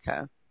South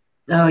Africa.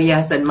 Oh,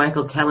 yes, and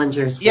Michael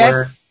Tellinger's Yes.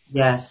 work.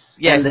 Yes.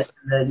 Yes.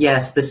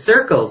 And the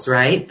circles,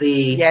 right?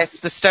 Yes,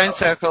 the stone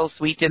circles,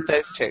 we did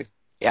those too.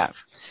 Yeah.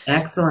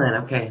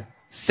 Excellent. Okay.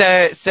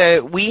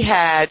 So we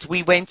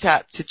went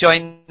up to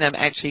join them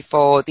actually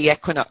for the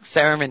equinox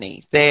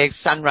ceremony, their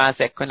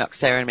sunrise equinox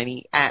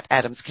ceremony at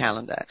Adam's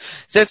Calendar.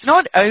 So it's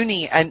not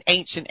only an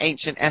ancient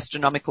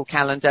astronomical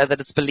calendar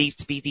that is believed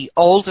to be the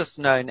oldest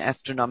known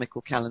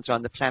astronomical calendar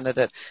on the planet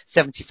at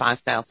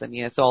 75,000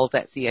 years old.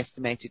 That's the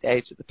estimated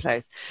age of the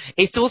place.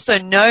 It's also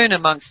known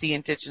amongst the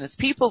indigenous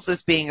peoples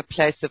as being a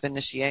place of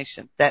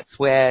initiation. That's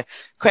where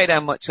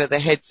Credo Mutwa, the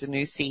head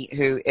Sanusi,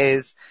 who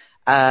is,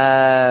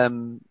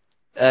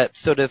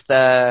 sort of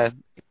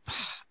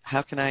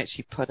how can I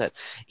actually put it?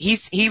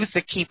 He was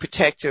the key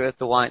protector of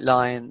the white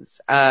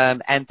lions,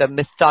 and the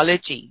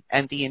mythology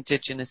and the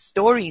indigenous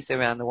stories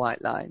around the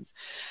white lions.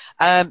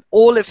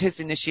 All of his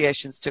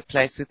initiations took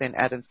place within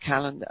Adam's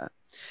Calendar.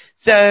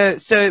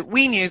 So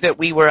we knew that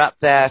we were up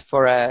there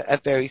for a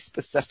very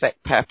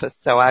specific purpose.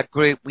 So our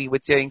group, we were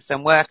doing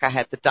some work. I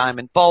had the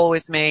diamond bowl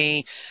with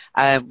me.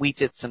 We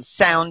did some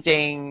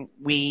sounding.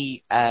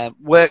 We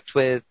worked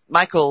with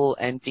Michael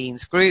and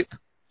Dean's group.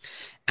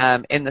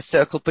 in the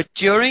circle. But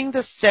during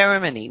the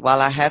ceremony,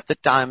 while I had the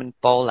diamond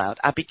bowl out,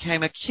 I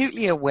became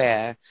acutely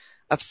aware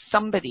of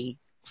something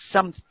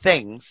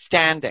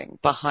standing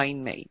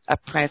behind me, a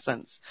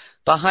presence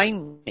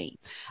behind me.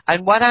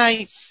 And what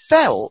I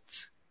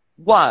felt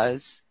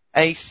was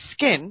a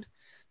skin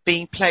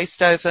being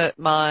placed over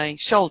my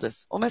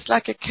shoulders, almost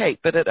like a cape,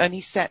 but it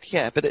only sat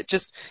here, but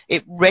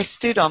it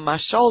rested on my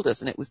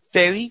shoulders, and it was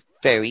very,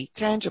 very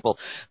tangible.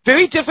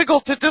 Very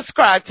difficult to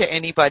describe to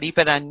anybody,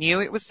 but I knew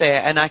it was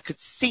there and I could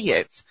see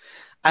it.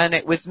 And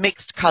it was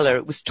mixed color.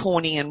 It was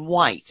tawny and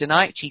white, and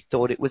I actually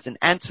thought it was an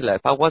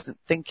antelope. I wasn't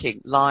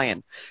thinking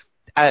lion.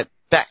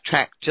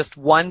 Backtrack just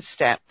one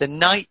step. The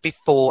night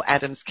before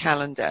Adam's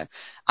calendar,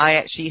 I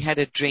actually had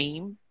a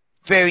dream,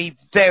 very,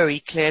 very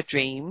clear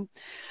dream,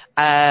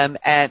 and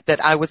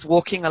that I was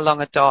walking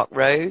along a dark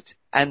road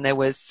and there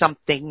was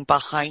something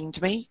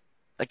behind me.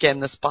 Again,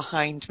 this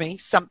behind me,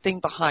 something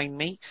behind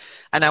me,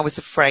 and I was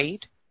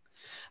afraid.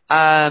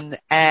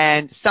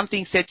 And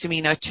something said to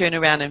me, no, turn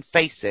around and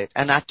face it.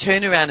 And I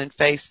turned around and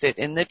faced it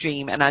in the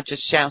dream, and I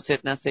just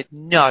shouted and I said,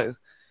 no,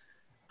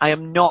 I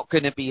am not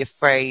going to be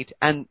afraid.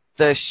 And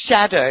the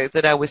shadow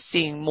that I was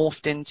seeing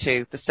morphed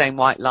into the same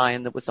white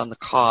lion that was on the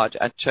card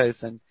I'd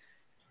chosen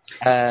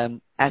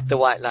at the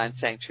White Lion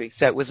Sanctuary.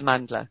 So it was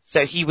Mandla.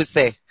 So he was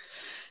there.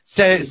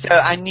 So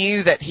I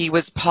knew that he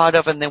was part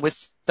of, and there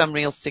was some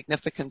real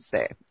significance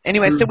there.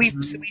 Anyway, so we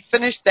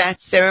finished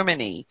that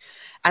ceremony,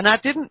 and I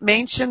didn't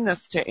mention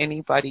this to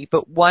anybody,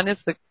 but one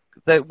of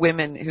the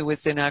women who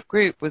was in our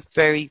group was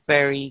very,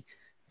 very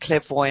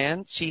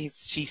clairvoyant. She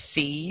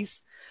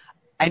sees,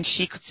 and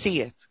she could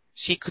see it.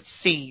 She could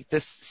see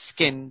this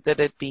skin that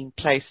had been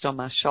placed on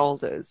my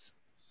shoulders.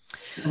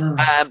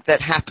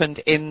 That happened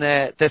in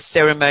the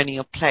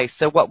ceremonial place.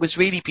 So what was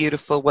really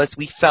beautiful was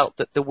we felt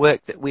that the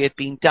work that we had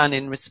been done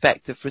in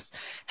respect of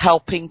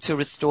helping to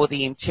restore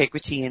the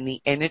integrity and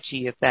the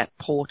energy of that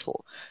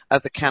portal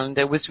of the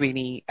calendar was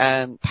really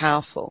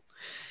powerful.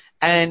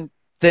 And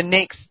the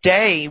next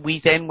day, we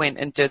then went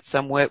and did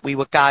some work we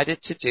were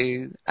guided to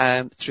do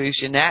through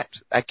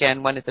Jeanette,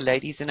 again, one of the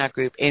ladies in our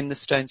group, in the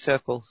stone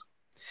circles.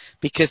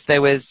 Because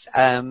there was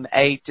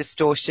a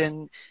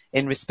distortion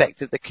in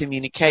respect of the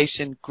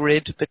communication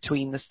grid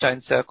between the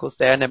stone circles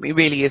there. And it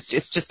really is,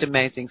 it's just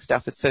amazing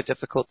stuff. It's so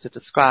difficult to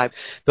describe.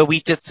 But we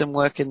did some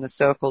work in the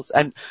circles.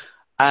 And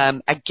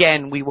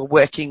again, we were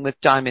working with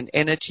diamond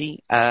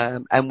energy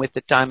and with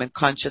the diamond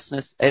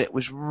consciousness. It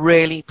was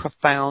really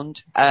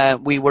profound.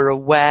 We were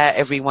aware,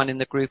 everyone in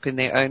the group in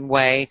their own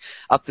way,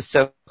 of the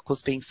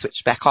circles being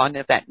switched back on,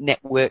 of that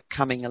network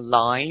coming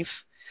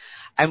alive.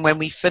 And when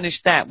we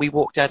finished that, we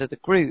walked out of the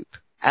group,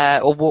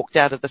 or walked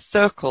out of the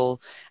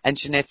circle, and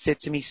Jeanette said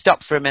to me,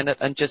 stop for a minute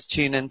and just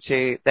tune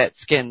into that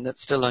skin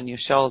that's still on your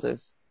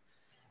shoulders.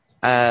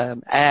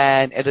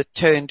 And it had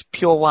turned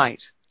pure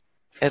white.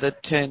 It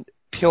had turned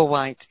pure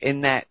white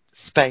in that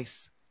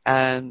space,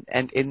 and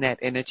in that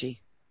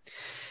energy.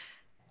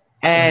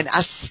 And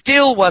I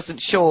still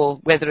wasn't sure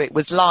whether it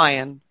was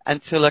lion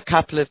until a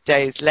couple of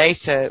days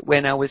later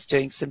when I was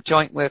doing some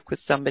joint work with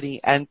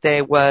somebody, and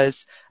I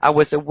was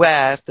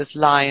aware of this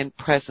lion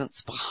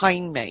presence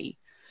behind me.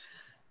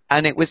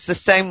 And it was the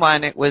same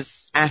one, it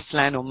was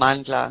Aslan or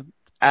Mandla.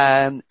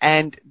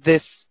 And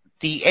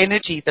the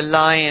energy, the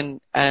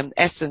lion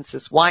essence,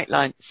 this white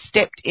lion,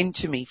 stepped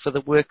into me for the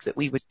work that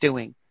we were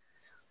doing.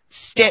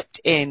 Stepped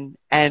in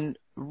and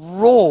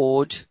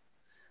roared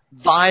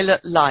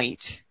violet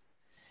light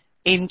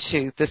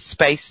into the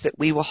space that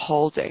we were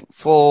holding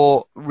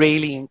for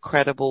really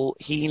incredible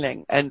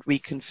healing and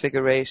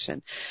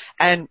reconfiguration.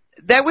 And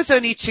that was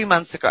only 2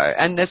 months ago,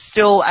 and there's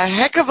still a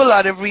heck of a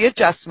lot of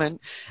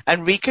readjustment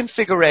and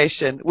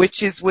reconfiguration,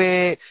 which is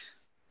where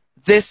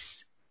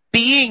this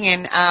being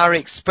in our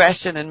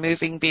expression and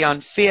moving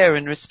beyond fear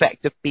in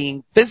respect of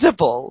being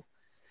visible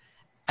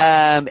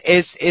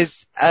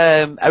is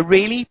a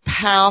really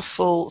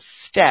powerful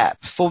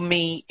step for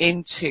me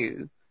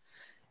into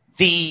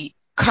the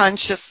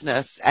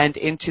consciousness and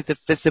into the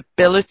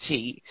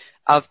visibility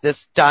of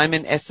this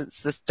diamond essence,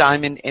 this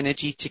diamond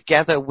energy,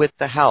 together with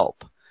the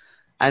help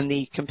and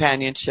the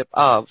companionship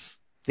of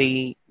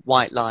the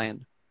white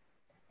lion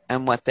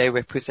and what they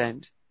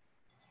represent.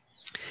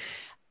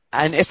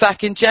 And if I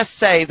can just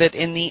say that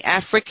in the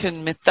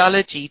African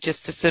mythology,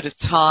 just to sort of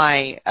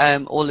tie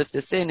all of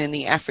this in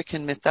the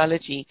African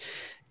mythology,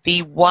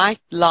 the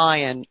white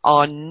lion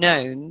are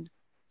known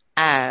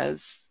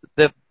as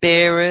the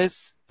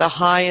bearers, the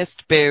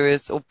highest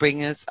bearers or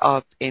bringers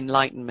of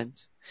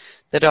enlightenment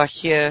that are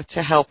here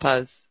to help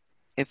us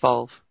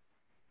evolve.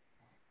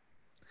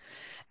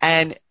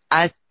 And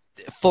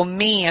for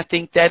me, I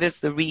think that is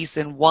the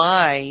reason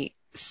why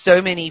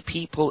so many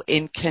people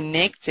in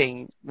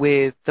connecting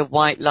with the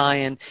white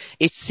lion,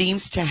 it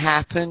seems to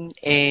happen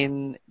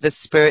in the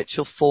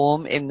spiritual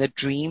form, in the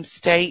dream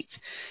state,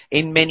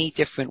 in many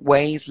different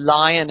ways.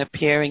 Lion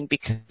appearing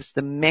because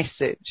the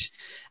message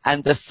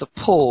and the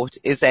support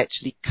is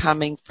actually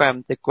coming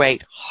from the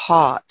great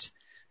heart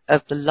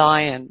of the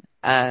lion,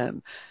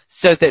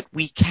 so that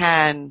we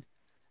can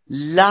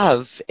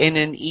love in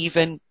an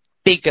even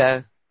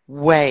bigger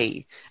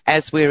way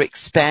as we're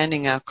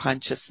expanding our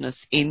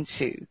consciousness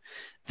into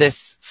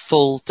this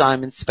full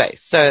diamond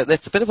space. So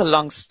that's a bit of a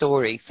long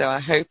story. So I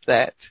hope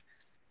that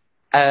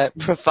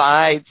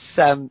provides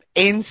some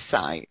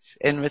insight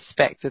in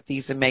respect of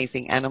these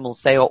amazing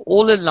animals. They are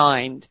all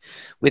aligned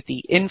with the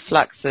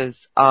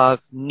influxes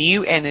of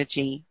new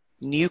energy,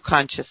 new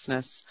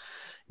consciousness,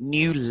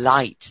 new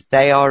light.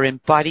 They are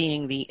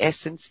embodying the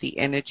essence, the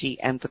energy,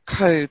 and the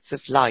codes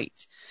of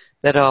light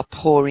that are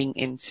pouring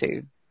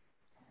into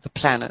the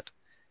planet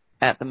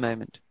at the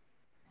moment.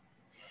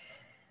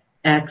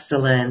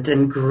 Excellent,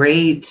 and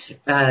great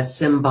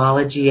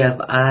symbology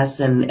of us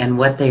and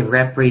what they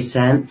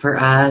represent for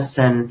us,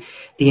 and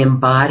the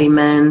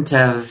embodiment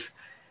of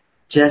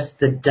just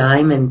the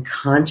diamond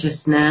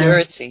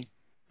consciousness. Purity.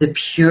 The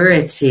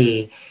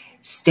purity,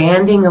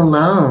 standing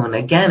alone.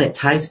 Again, it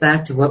ties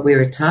back to what we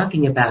were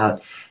talking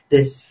about,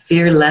 this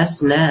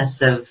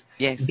fearlessness of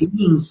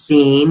being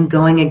seen,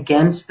 going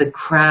against the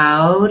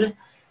crowd,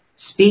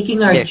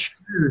 speaking our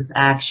truth,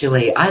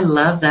 actually. I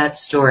love that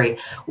story.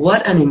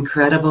 What an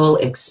incredible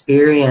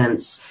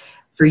experience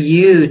for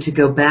you to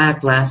go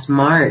back last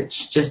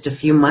March, just a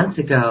few months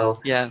ago,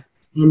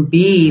 and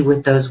be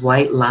with those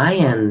white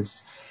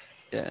lions.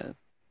 Yeah.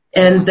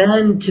 And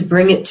then to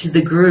bring it to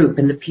the group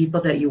and the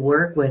people that you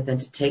work with, and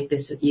to take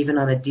this even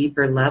on a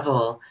deeper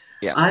level.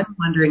 Yeah. I'm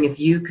wondering if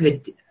you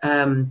could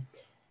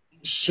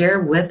share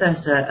with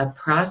us a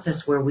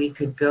process where we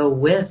could go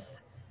within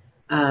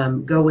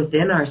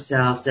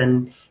ourselves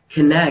and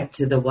connect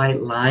to the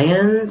white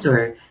lions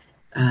or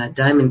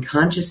diamond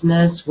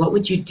consciousness. What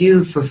would you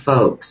do for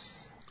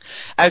folks?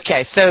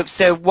 Okay, so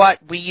what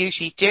we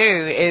usually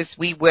do is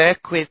we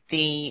work with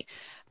the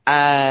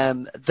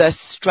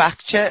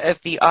structure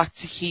of the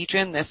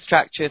octahedron, the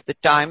structure of the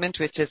diamond,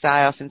 which, as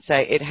I often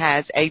say, it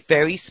has a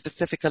very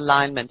specific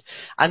alignment.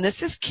 And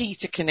this is key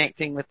to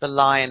connecting with the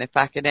lion, if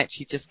I can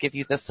actually just give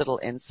you this little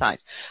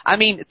insight. I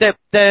mean,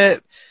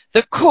 the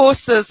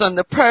courses and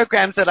the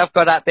programs that I've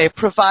got out there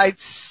provide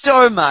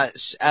so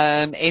much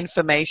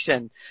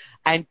information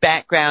and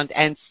background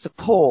and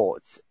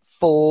support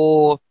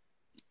for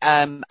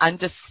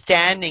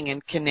understanding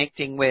and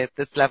connecting with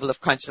this level of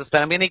consciousness.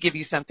 But I'm going to give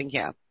you something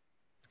here.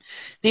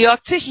 The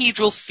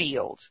octahedral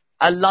field,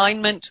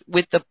 alignment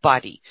with the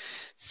body.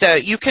 So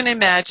you can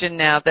imagine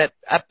now that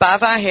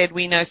above our head,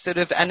 we know sort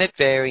of, and it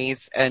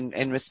varies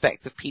in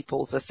respect of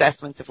people's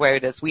assessments of where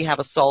it is. We have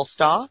a soul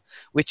star,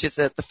 which is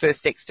the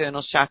first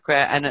external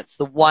chakra, and it's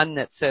the one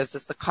that serves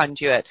as the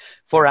conduit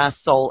for our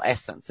soul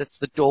essence. It's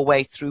the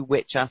doorway through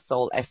which our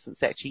soul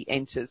essence actually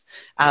enters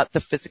the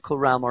physical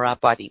realm or our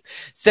body.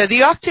 So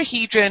the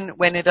octahedron,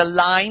 when it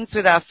aligns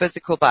with our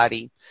physical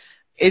body,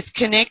 is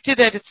connected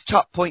at its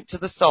top point to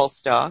the soul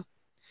star.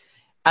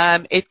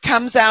 It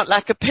comes out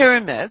like a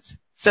pyramid,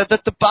 so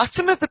that the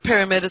bottom of the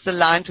pyramid is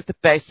aligned with the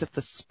base of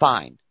the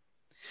spine.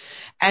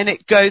 And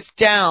it goes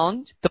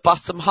down, the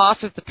bottom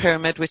half of the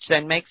pyramid, which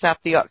then makes up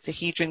the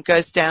octahedron,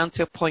 goes down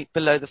to a point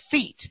below the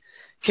feet,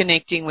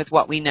 connecting with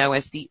what we know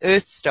as the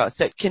earth star.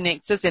 So it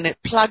connects us and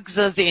it plugs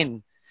us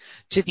in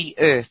to the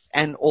earth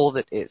and all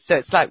that is. So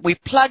it's like we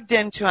plugged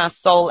into our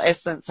soul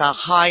essence, our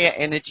higher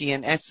energy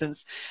and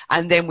essence,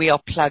 and then we are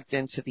plugged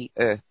into the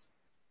earth.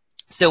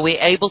 So we're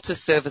able to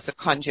serve as a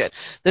conduit.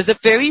 There's a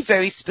very,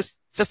 very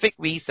specific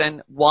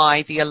reason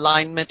why the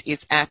alignment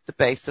is at the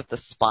base of the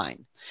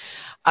spine.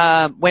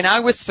 When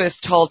I was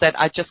first told that,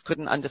 I just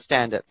couldn't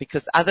understand it,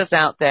 because others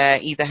out there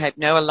either had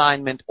no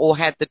alignment or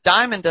had the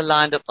diamond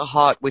aligned at the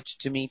heart, which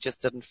to me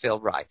just didn't feel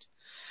right.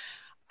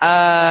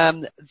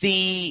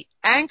 The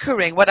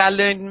anchoring, what I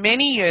learned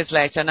many years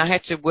later, and I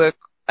had to work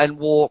and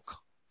walk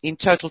in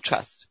total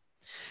trust.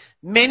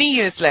 Many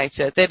years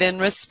later, that in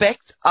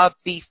respect of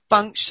the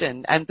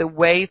function and the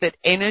way that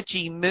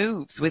energy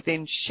moves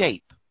within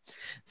shape,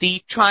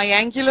 the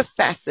triangular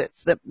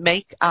facets that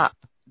make up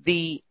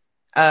the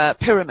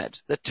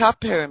pyramid, the top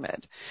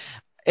pyramid,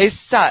 is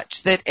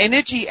such that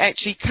energy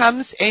actually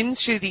comes in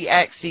through the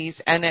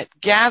axes and it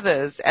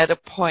gathers at a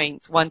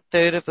point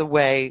 1/3 of the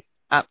way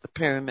up the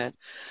pyramid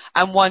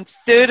and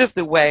 1/3 of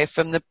the way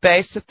from the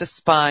base of the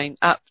spine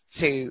up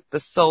to the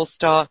soul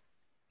star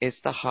is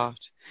the heart.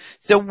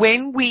 So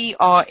when we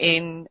are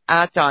in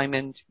our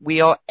diamond,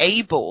 we are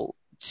able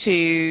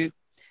to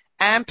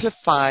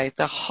amplify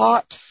the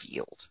heart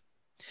field.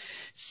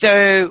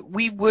 So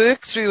we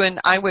work through,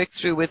 and I work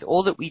through with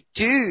all that we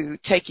do,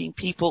 taking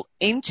people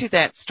into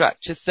that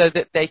structure so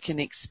that they can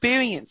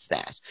experience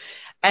that.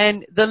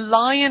 And the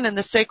lion and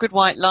the sacred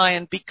white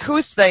lion,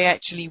 because they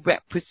actually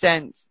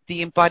represent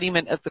the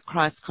embodiment of the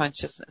Christ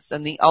consciousness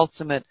and the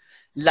ultimate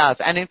love.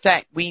 And in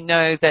fact, we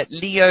know that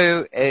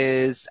Leo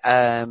is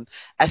a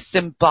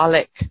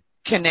symbolic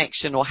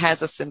connection, or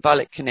has a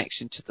symbolic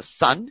connection to the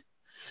sun,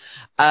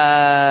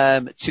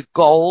 to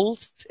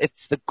gold.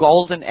 It's the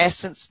golden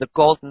essence, the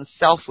golden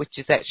self, which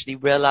is actually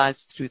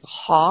realized through the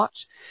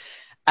heart.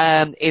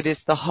 It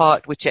is the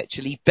heart which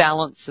actually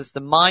balances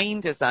the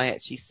mind, as I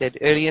actually said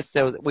earlier,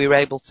 so that we're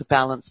able to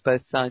balance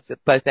both sides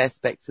of both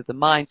aspects of the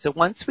mind. So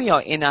once we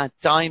are in our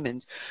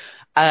diamond,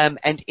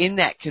 And in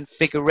that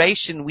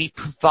configuration, we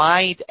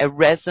provide a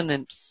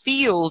resonant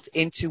field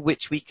into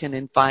which we can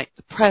invite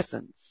the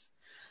presence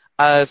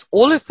of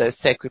all of those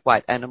sacred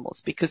white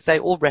animals, because they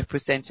all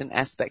represent an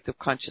aspect of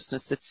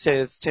consciousness that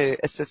serves to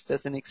assist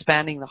us in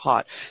expanding the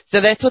heart.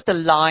 So that's what the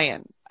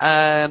lion,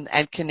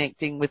 and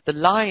connecting with the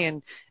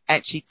lion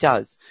actually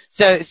does.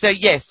 So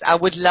yes, I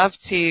would love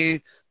to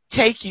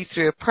take you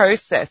through a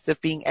process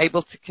of being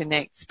able to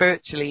connect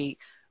spiritually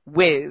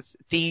with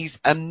these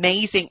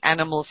amazing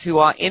animals who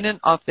are in and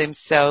of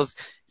themselves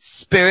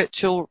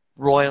spiritual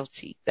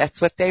royalty.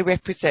 That's what they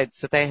represent.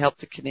 So they help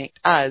to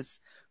connect us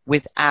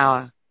with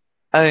our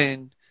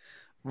own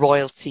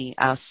royalty,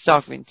 our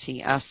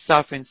sovereignty, our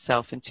sovereign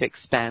self, and to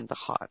expand the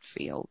heart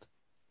field.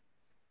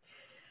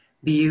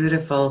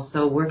 Beautiful.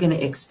 So we're going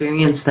to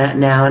experience that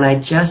now. And I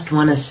just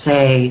want to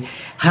say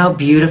how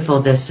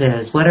beautiful this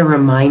is. What a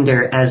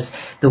reminder as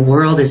the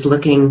world is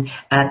looking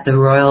at the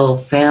royal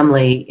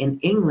family in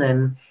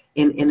England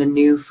in a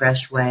new,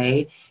 fresh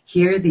way.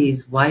 Here,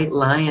 these white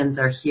lions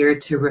are here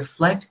to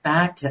reflect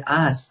back to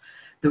us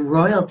the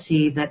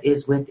royalty that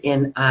is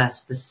within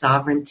us, the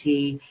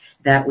sovereignty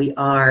that we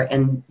are.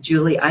 And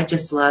Julie, I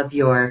just love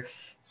your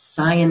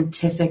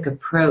scientific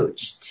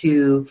approach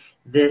to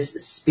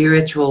this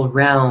spiritual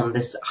realm,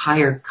 this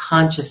higher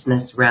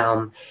consciousness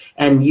realm,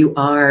 and you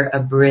are a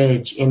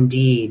bridge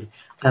indeed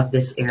of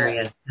this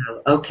area.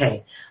 So,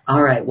 okay.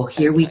 All right. Well,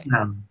 here we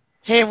go.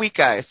 Here we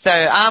go. So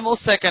I'm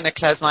also going to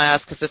close my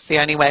eyes because it's the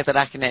only way that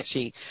I can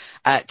actually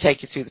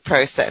take you through the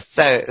process.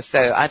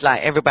 So I'd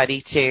like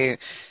everybody to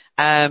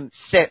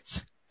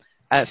sit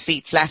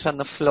feet flat on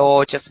the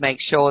floor. Just make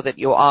sure that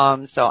your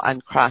arms are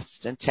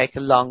uncrossed and take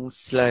a long,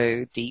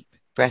 slow, deep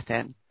breath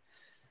in.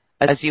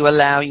 As you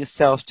allow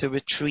yourself to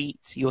retreat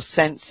your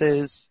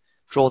senses,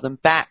 draw them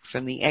back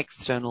from the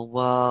external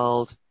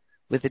world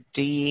with a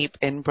deep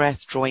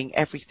in-breath, drawing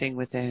everything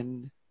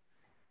within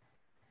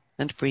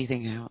and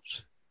breathing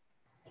out.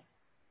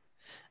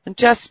 And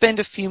just spend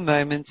a few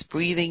moments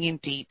breathing in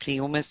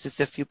deeply, almost as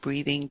if you're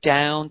breathing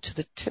down to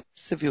the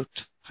tips of your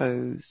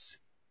toes,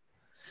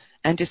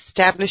 and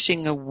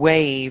establishing a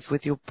wave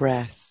with your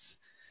breath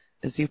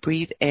as you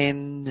breathe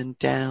in and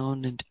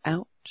down and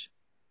out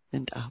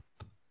and up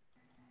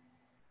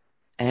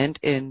and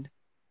in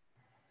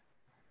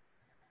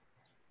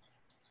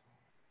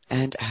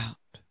and out.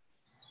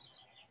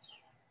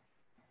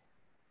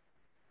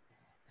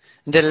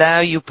 And allow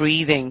your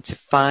breathing to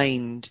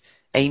find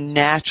a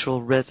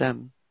natural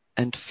rhythm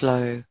and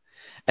flow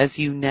as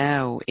you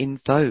now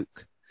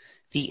invoke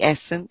the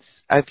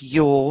essence of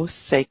your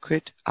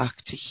sacred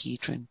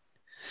octahedron,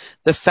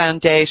 the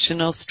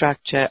foundational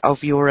structure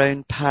of your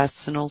own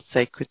personal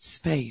sacred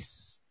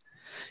space.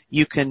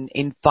 You can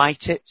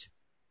invite it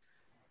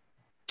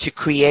to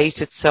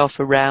create itself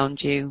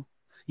around you.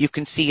 You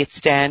can see it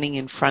standing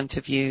in front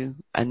of you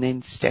and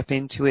then step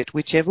into it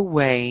whichever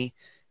way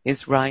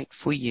is right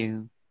for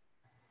you.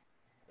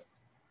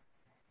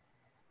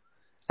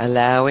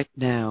 Allow it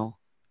now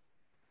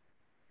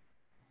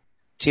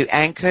to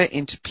anchor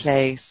into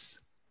place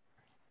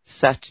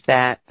such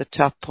that the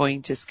top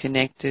point is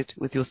connected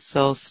with your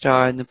soul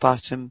star and the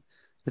bottom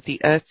with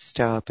the earth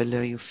star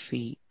below your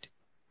feet.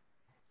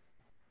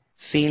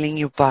 Feeling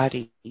your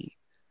body,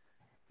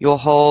 your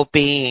whole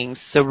being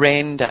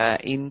surrender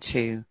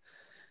into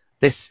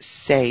this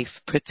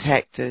safe,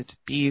 protected,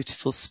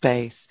 beautiful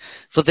space.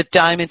 For the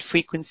diamond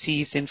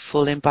frequencies in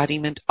full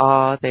embodiment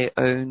are their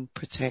own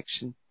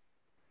protection.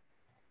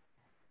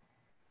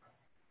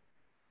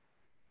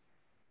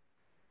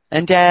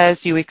 And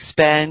as you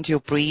expand your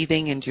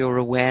breathing and your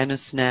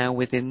awareness now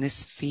within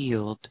this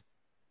field,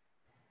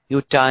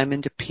 your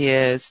diamond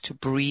appears to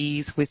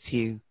breathe with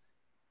you,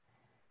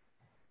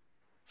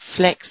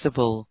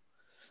 flexible,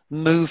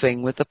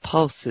 moving with the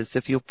pulses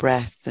of your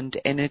breath and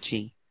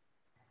energy.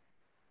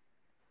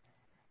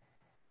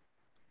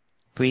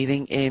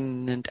 Breathing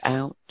in and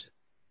out,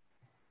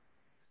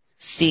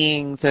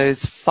 seeing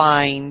those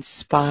fine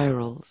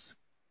spirals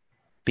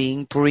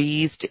being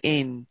breathed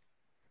in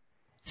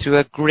through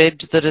a grid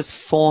that is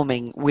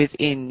forming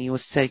within your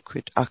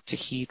sacred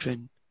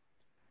octahedron.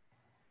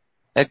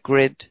 A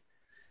grid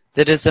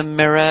that is a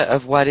mirror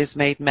of what is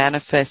made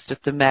manifest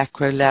at the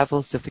macro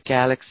levels of the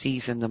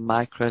galaxies and the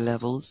micro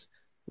levels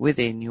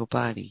within your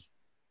body.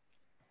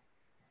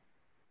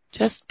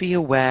 Just be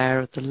aware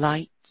of the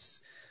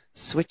lights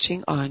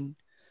switching on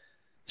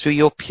through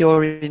your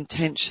pure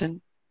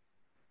intention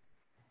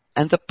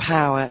and the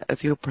power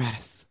of your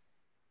breath.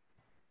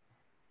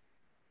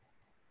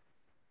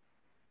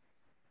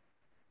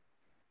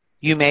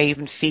 You may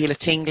even feel a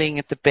tingling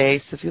at the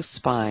base of your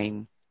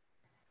spine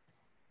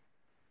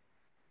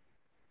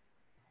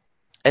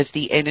as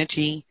the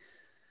energy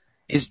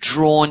is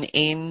drawn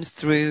in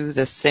through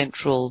the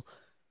central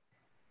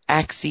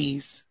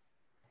axes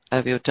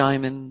of your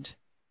diamond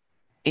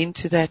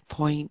into that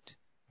point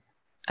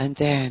and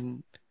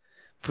then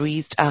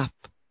breathed up,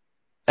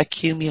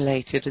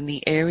 accumulated in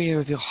the area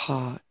of your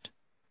heart.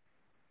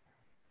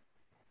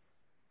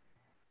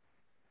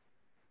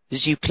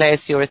 As you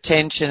place your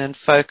attention and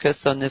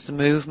focus on this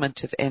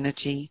movement of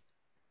energy,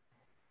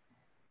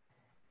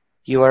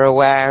 You are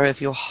aware of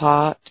your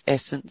heart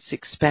essence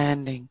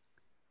expanding,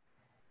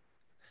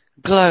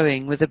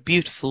 glowing with a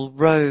beautiful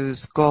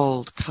rose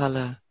gold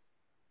color.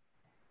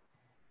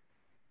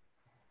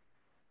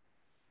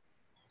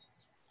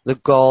 The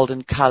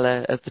golden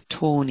color of the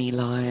tawny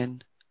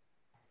lion.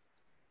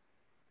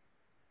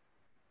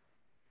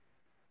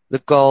 The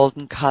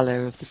golden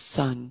color of the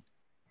sun.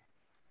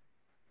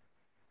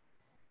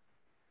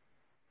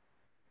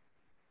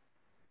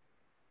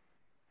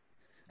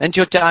 And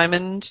your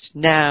diamond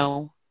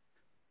now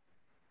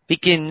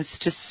begins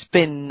to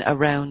spin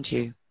around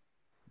you,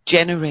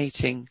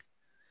 generating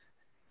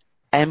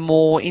a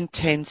more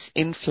intense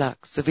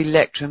influx of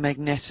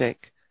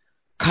electromagnetic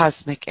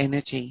cosmic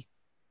energy,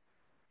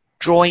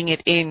 drawing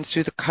it in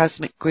through the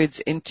cosmic grids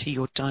into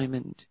your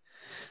diamond,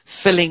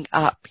 filling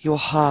up your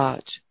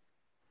heart.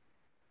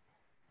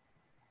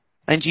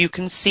 And you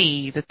can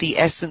see that the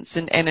essence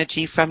and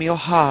energy from your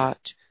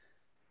heart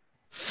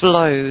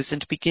flows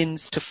and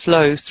begins to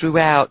flow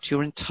throughout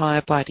your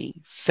entire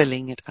body,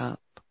 filling it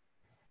up.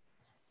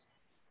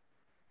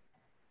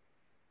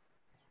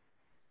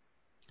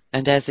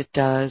 And as it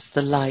does,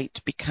 the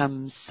light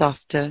becomes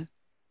softer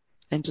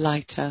and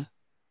lighter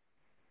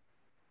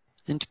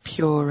and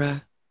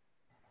purer,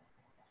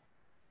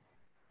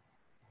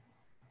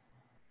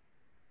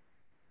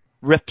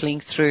 rippling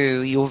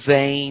through your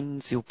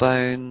veins, your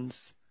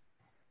bones,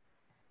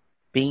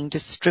 being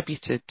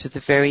distributed to the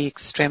very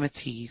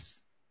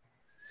extremities,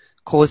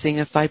 causing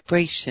a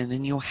vibration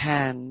in your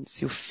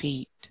hands, your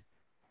feet,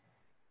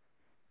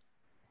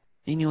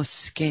 in your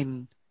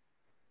skin,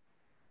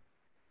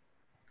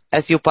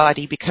 as your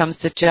body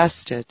becomes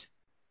adjusted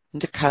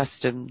and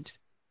accustomed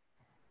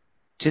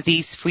to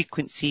these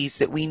frequencies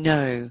that we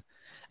know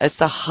as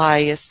the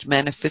highest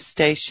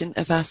manifestation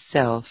of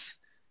ourself,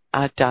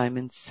 our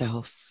diamond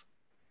self.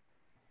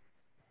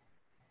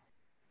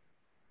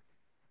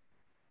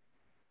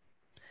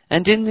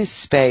 And in this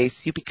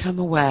space, you become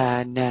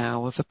aware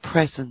now of a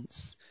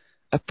presence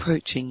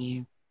approaching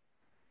you.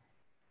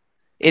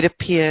 It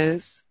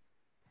appears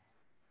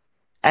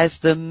as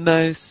the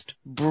most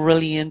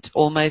brilliant,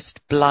 almost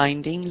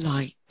blinding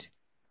light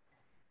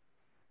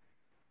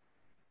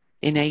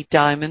in a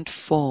diamond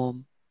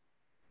form,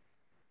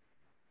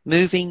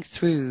 moving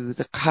through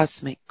the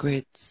cosmic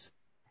grids,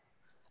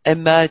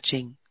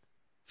 emerging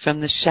from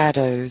the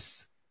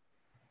shadows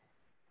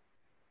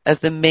of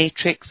the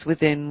matrix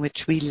within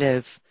which we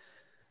live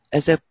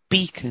as a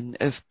beacon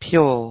of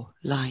pure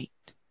light.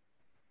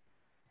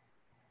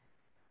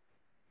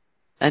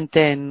 And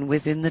then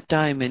within the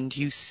diamond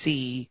you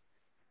see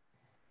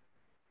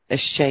a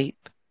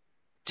shape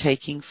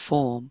taking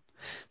form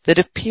that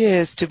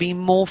appears to be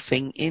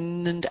morphing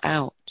in and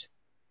out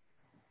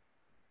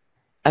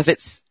of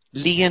its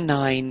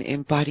leonine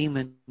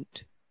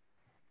embodiment.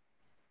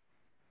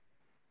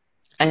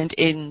 And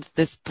in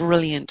this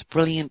brilliant,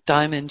 brilliant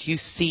diamond you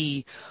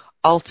see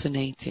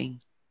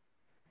alternating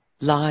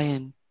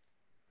lion,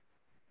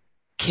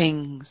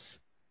 kings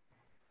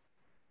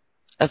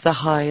of the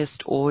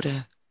highest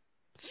order,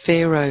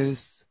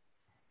 pharaohs,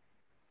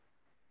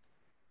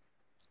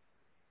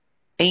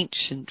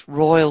 ancient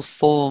royal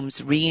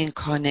forms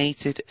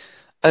reincarnated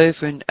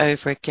over and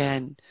over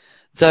again,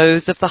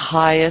 those of the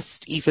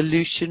highest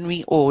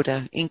evolutionary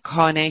order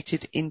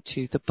incarnated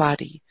into the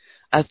body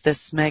of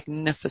this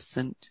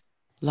magnificent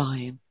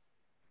lion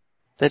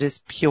that is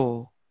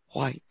pure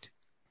white,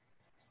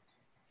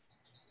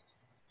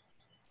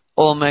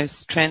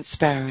 almost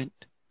transparent.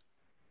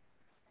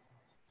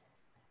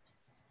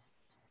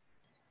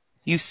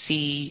 You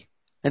see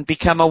and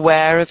become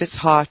aware of his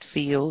heart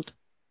field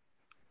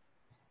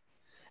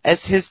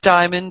as his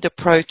diamond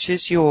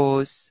approaches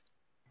yours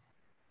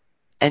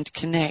and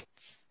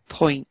connects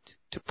point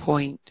to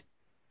point.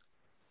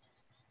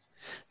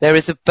 There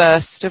is a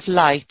burst of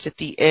light at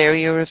the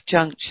area of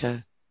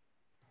juncture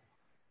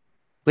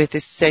where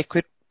this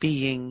sacred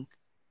being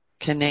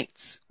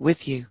connects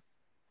with you.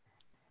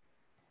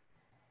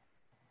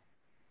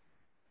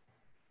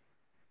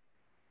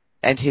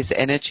 And his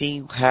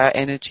energy, her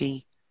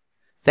energy,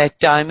 that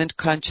diamond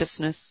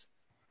consciousness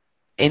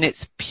in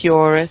its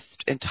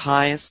purest and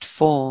highest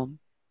form,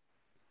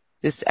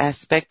 this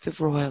aspect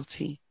of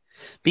royalty,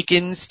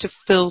 begins to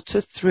filter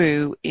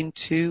through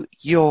into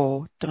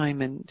your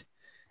diamond,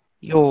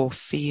 your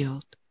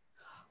field,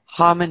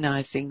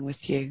 harmonizing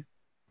with you,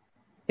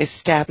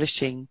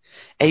 establishing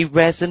a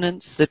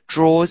resonance that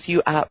draws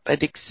you up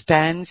and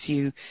expands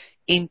you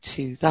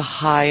into the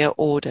higher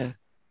order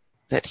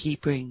that he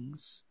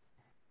brings,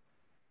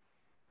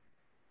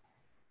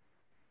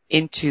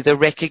 into the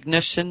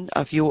recognition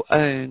of your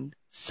own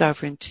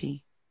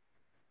sovereignty,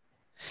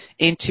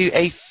 into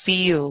a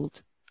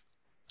field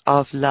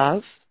of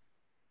love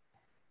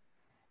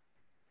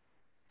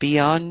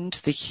beyond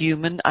the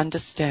human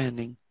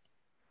understanding,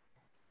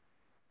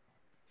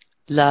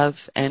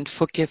 love and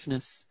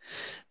forgiveness.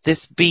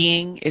 This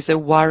being is a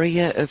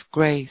warrior of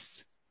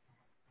grace,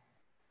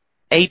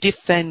 a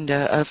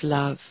defender of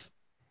love,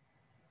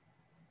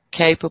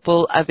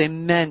 capable of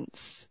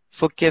immense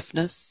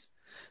forgiveness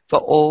for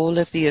all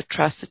of the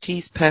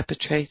atrocities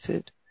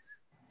perpetrated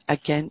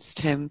against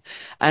him.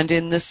 And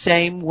in the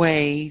same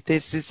way,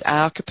 this is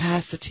our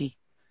capacity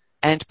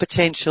and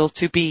potential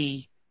to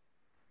be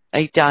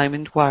a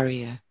diamond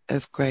warrior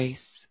of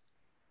grace.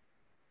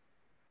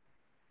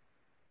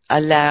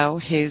 Allow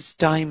his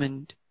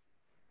diamond,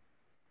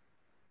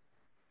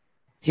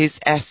 his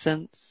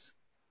essence,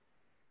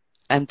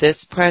 and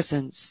this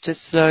presence to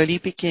slowly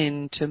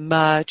begin to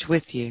merge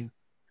with you,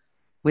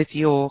 with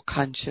your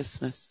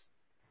consciousness.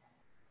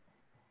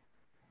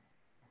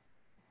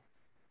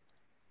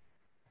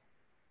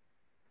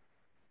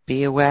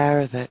 Be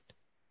aware of it,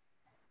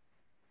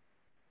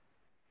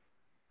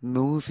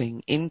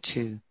 moving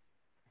into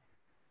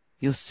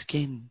your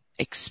skin,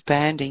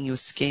 expanding your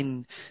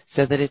skin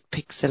so that it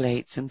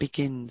pixelates and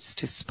begins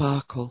to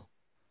sparkle.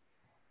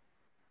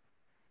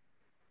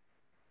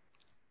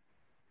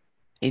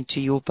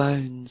 Into your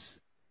bones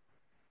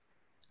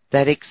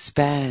that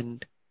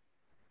expand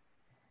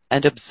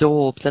and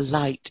absorb the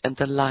light and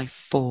the life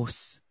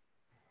force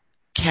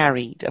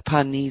carried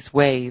upon these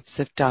waves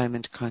of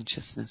diamond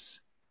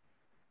consciousness.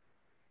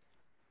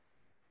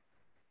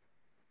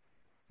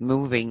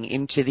 Moving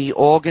into the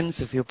organs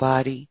of your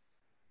body,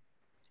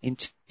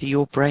 into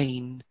your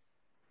brain,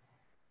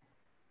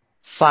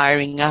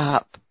 firing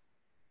up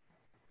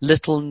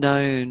little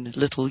known,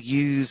 little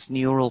used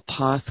neural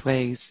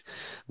pathways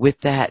with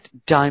that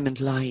diamond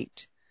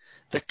light,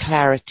 the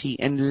clarity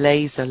and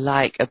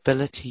laser-like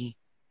ability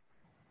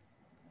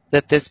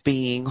that this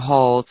being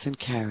holds and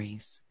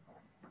carries.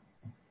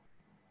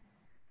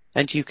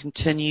 And you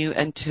continue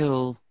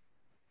until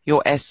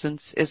your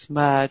essence is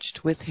merged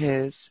with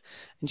his,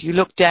 and you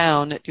look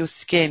down at your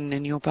skin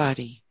and your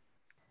body,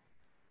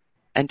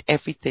 and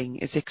everything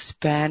is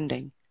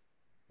expanding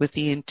with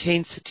the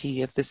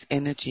intensity of this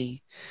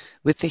energy,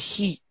 with the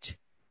heat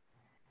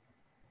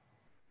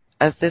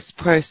of this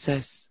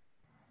process.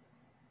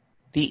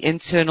 The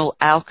internal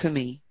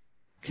alchemy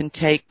can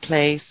take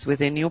place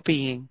within your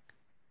being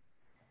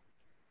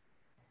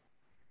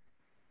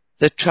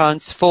that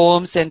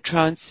transforms and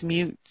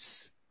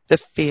transmutes the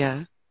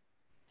fear,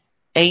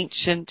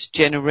 ancient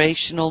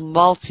generational,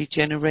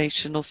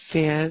 multi-generational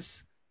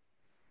fears,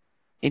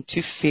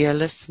 into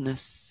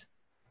fearlessness.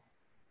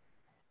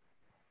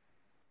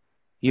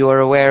 You are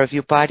aware of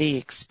your body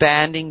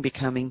expanding,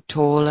 becoming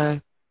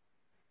taller,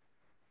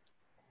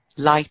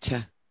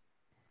 lighter,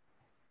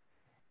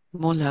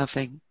 more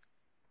loving,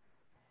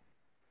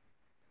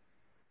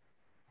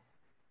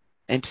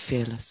 and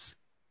fearless.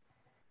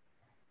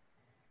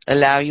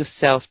 Allow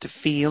yourself to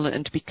feel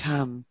and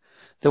become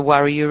the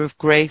warrior of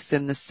grace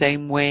in the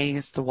same way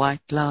as the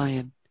white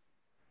lion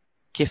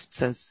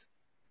gifts us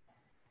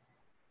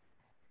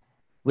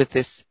with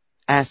this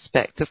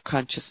aspect of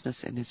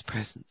consciousness in his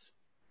presence.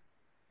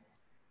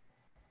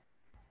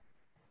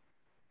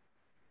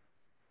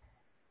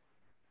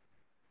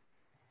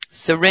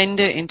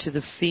 Surrender into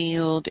the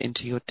field,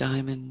 into your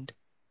diamond,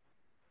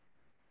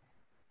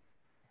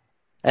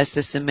 as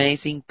this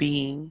amazing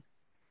being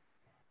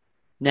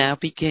now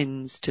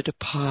begins to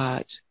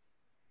depart,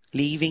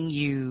 leaving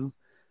you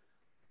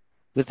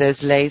with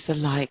those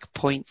laser-like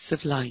points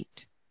of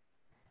light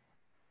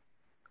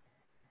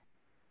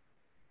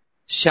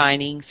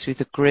shining through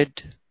the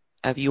grid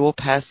of your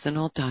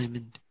personal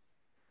diamond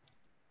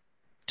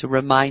to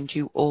remind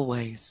you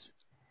always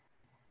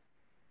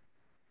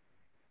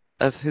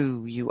of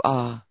who you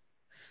are.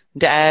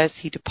 And as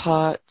he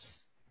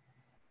departs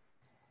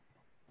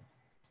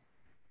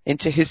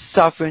into his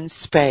sovereign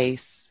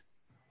space,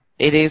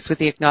 it is with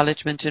the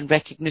acknowledgement and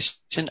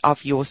recognition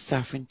of your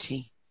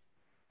sovereignty.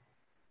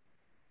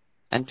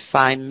 And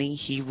finally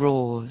he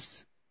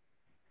roars,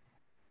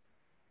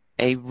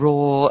 a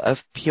roar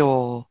of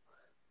pure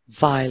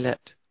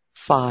violet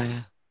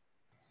fire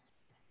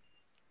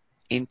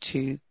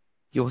into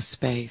your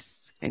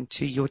space,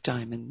 into your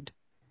diamond,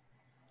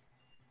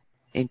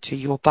 into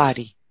your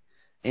body,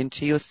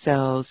 into your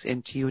cells,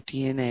 into your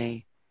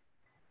DNA.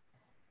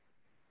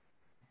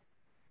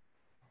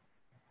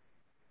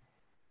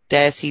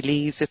 As he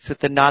leaves, it's with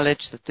the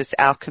knowledge that this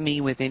alchemy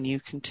within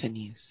you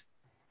continues.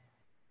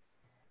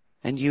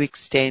 And you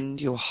extend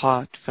your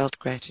heartfelt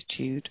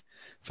gratitude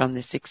from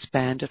this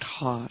expanded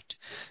heart,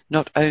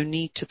 not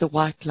only to the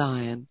white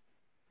lion,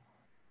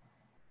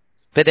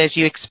 but as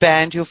you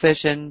expand your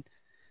vision,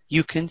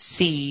 you can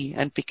see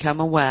and become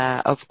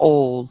aware of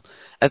all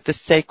of the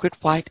sacred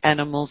white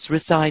animals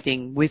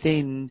residing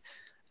within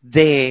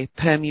their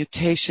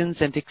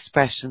permutations and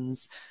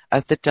expressions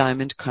of the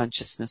diamond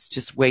consciousness,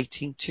 just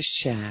waiting to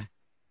share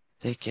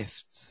their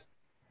gifts.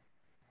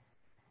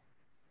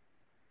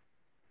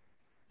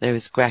 There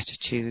is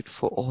gratitude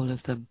for all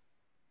of them.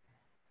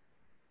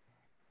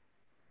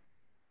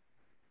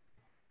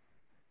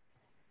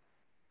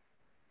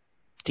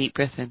 Deep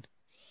breath in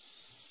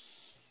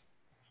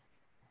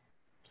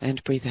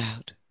and breathe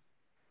out.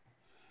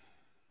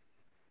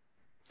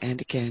 And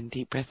again,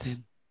 deep breath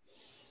in.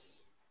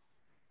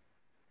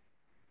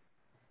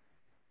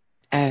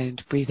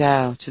 And breathe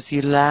out as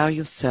you allow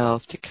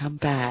yourself to come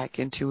back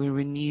into a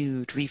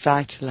renewed,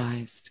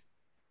 revitalized,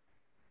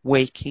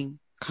 waking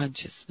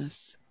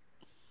consciousness.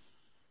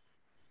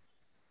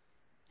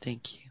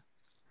 Thank you.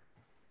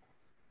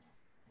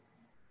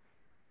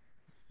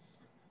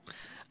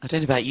 I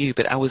don't know about you,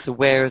 but I was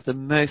aware of the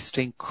most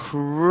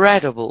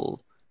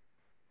incredible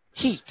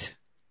heat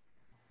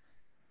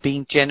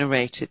being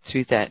generated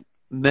through that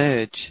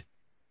merge.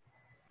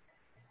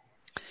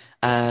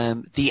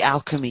 The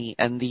alchemy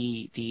and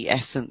the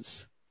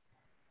essence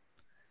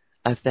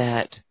of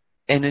that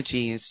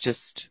energy is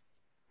just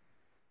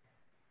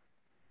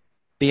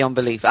beyond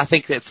belief. I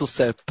think that's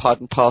also part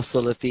and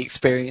parcel of the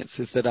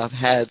experiences that I've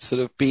had,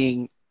 sort of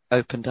being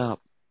opened up.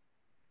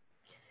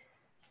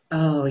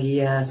 Oh,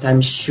 yes,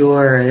 I'm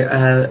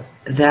sure.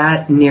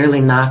 That nearly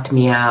knocked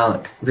me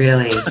out,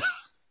 really.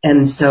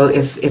 And so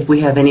if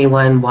we have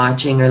anyone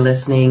watching or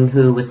listening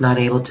who was not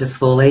able to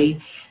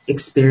fully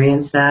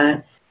experience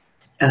that,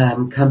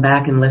 come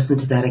back and listen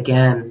to that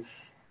again.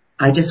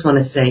 I just want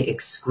to say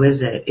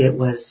exquisite. It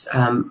was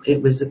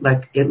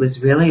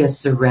really a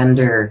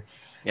surrender.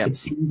 Yep. It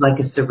seemed like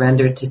a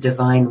surrender to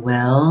divine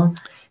will,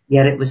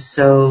 yet it was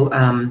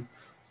so,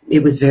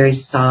 it was very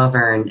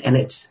sovereign, and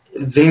it's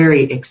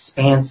very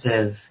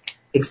expansive.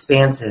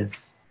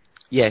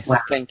 Yes, Wow.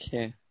 thank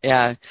you.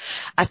 Yeah.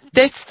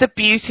 That's the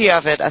beauty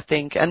of it, I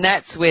think. And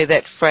that's where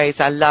that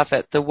phrase, I love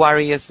it, the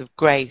warriors of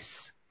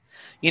grace.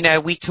 You know,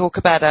 we talk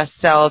about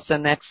ourselves,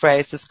 and that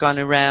phrase has gone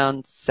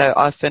around so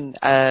often,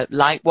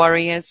 light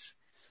warriors,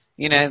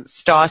 you know,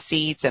 star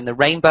seeds and the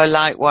rainbow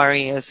light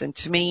warriors. And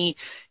to me,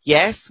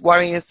 yes,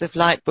 warriors of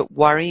light, but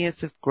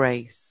warriors of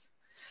grace,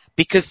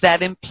 because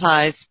that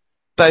implies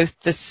both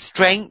the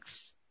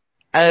strength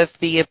of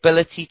the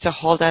ability to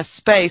hold our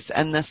space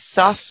and the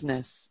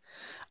softness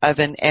of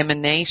an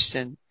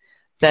emanation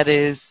that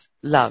is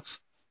love,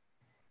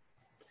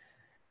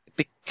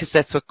 because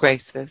that's what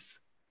grace is.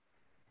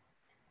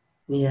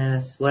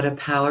 Yes, what a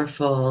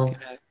powerful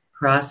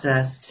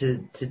process to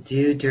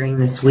do during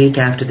this week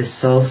after the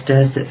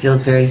solstice. It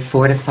feels very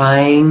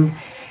fortifying.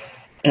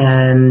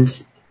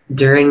 And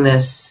during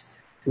this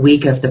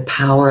week of the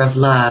power of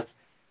love,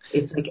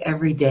 it's like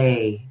every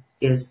day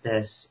is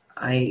this.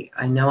 I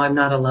know I'm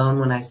not alone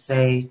when I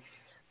say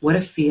what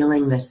a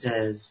feeling this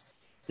is.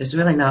 There's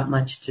really not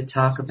much to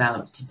talk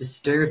about to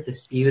disturb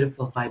this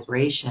beautiful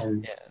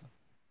vibration. Yeah.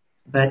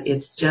 But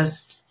it's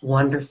just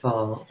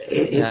wonderful.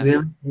 It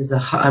really is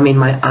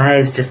my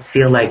eyes just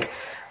feel like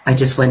I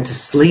just went to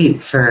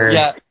sleep for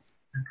a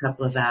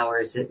couple of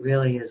hours. It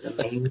really is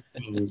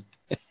amazing.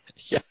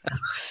 Yeah.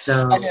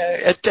 So I know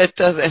it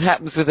does. It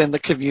happens within the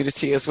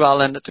community as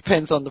well, and it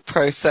depends on the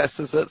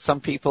processes that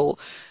some people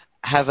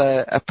have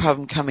a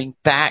problem coming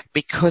back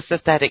because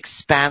of that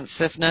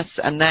expansiveness,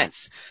 and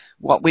that's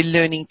what we're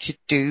learning to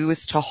do,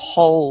 is to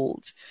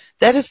hold.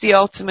 That is the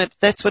ultimate.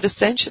 That's what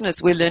ascension is.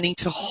 We're learning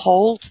to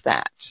hold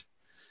that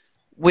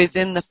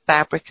within the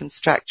fabric and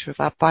structure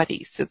of our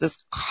body. So there's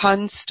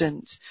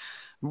constant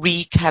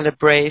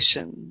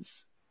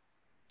recalibrations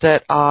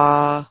that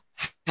are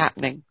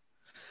happening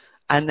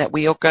and that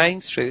we are going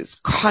through. It's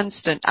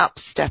constant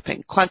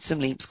upstepping, quantum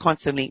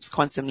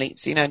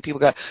leaps, you know, and people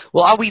go,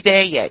 well, are we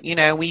there yet? You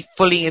know, we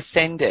fully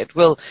ascended.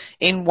 Well,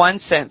 in one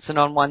sense and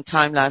on one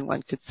timeline,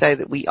 one could say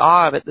that we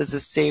are, but there's a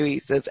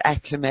series of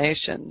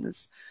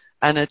acclimations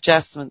and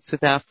adjustments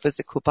with our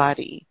physical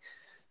body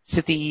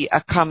to the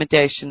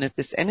accommodation of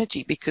this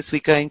energy, because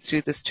we're going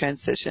through this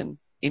transition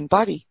in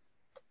body,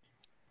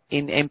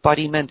 in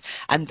embodiment.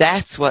 And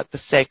that's what the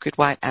sacred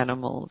white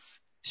animals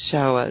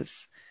show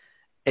us,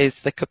 is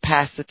the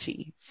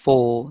capacity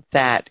for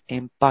that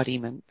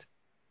embodiment.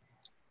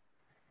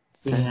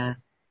 So. yeah,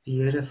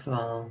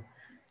 beautiful.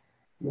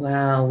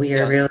 Wow, we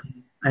are really,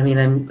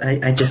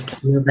 I just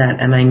feel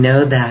that, and I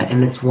know that,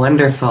 and it's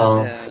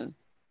wonderful.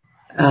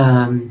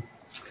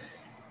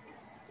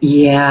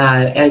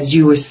 As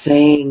you were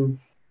saying,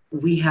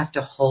 we have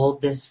to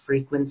hold this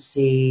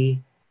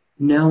frequency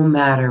no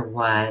matter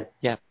what.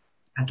 Yeah.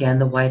 Again,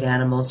 the white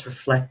animals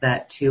reflect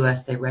that to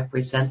us. They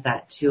represent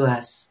that to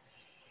us.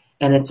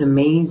 And it's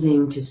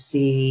amazing to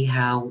see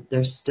how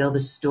there's still the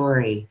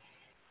story.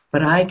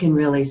 But I can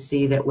really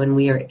see that when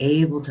we are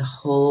able to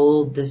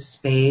hold this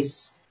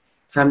space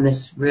from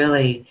this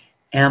really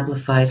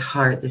amplified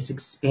heart, this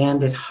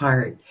expanded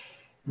heart,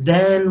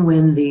 then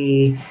when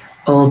the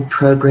old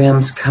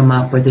programs come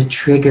up, or the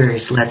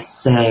triggers, let's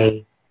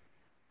say,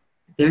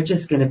 they're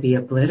just going to be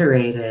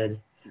obliterated.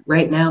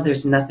 Right now,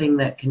 there's nothing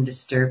that can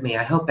disturb me.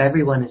 I hope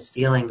everyone is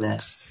feeling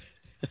this.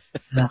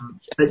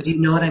 But do you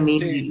know what I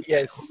mean?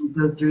 Yes. We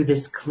go through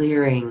this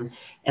clearing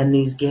and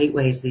these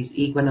gateways, these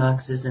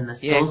equinoxes and the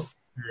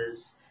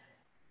solstices.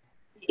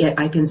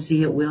 I can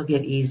see it will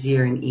get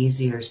easier and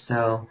easier.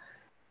 So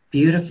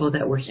beautiful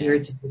that we're here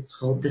to just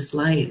hold this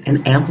light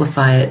and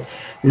amplify it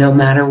no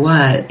matter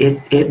what.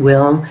 It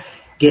will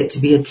get to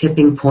be a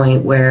tipping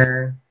point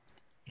where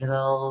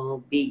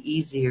it'll be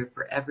easier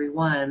for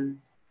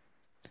everyone.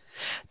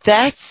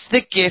 That's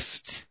the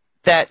gift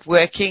that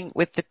working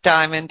with the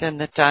diamond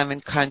and the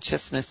diamond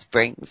consciousness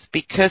brings.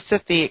 Because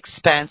of the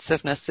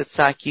expansiveness, it's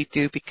like you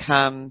do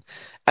become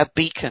a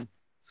beacon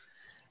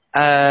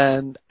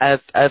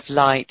of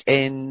light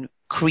in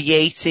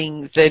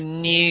creating the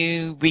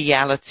new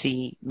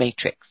reality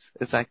matrix,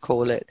 as I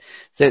call it.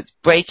 So it's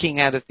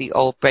breaking out of the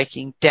old,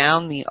 breaking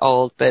down the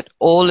old, but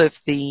all of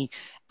the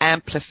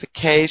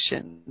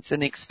amplifications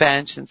and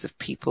expansions of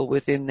people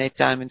within their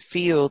diamond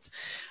field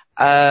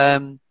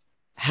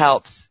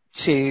helps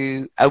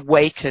to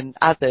awaken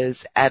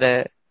others at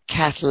a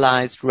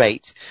catalyzed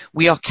rate.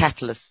 We are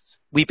catalysts.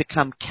 We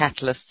become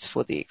catalysts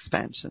for the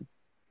expansion.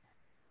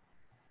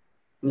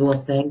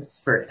 Well,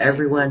 thanks for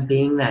everyone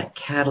being that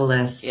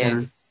catalyst.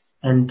 Yes.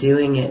 and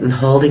doing it and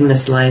holding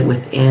this light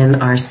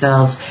within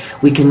ourselves.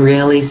 We can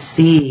really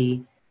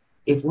see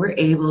if we're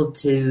able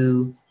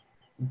to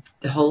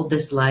hold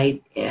this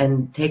light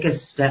and take a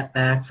step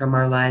back from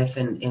our life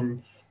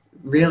and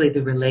really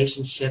the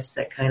relationships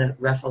that kind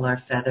of ruffle our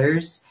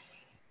feathers,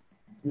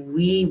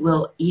 we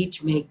will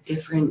each make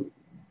different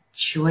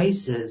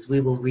choices.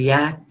 We will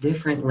react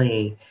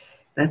differently.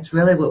 That's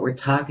really what we're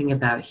talking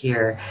about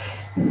here.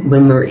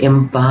 When we're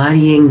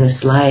embodying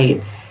this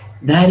light,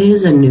 that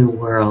is a new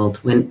world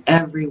when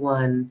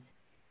everyone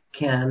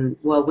can,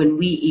 well, when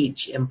we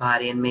each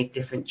embody and make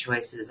different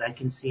choices. I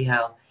can see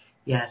how,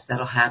 yes,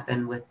 that'll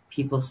happen with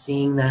people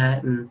seeing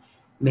that and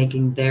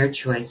making their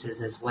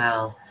choices as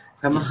well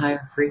from a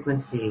higher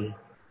frequency.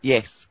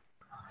 Yes.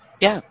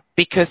 Yeah,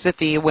 because of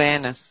the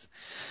awareness.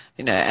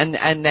 And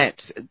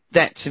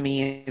that to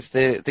me is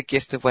the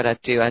gift of what I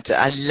do.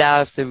 I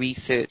love the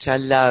research. I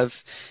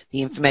love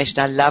the information.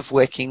 I love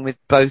working with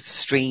both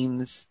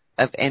streams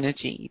of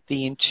energy,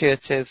 the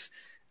intuitive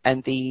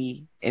and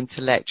the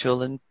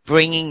intellectual, and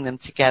bringing them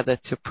together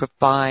to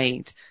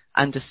provide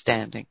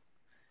understanding.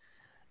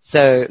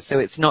 So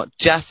it's not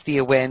just the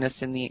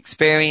awareness and the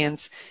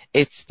experience,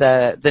 it's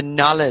the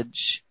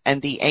knowledge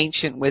and the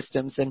ancient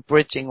wisdoms and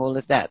bridging all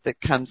of that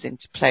comes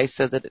into play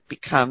so that it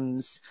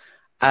becomes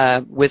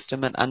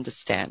wisdom and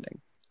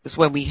understanding. Because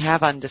when we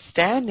have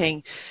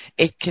understanding,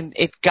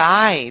 it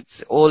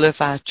guides all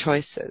of our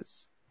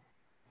choices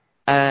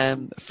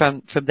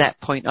from that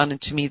point on.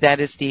 And to me, that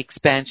is the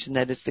expansion,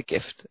 that is the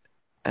gift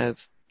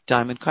of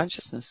diamond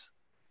consciousness,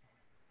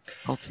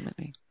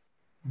 ultimately.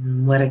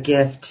 What a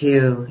gift,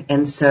 too.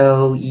 And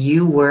so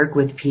you work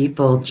with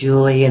people,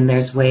 Julie, and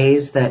there's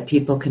ways that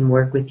people can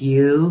work with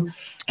you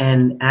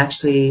and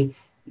actually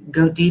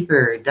go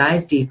deeper,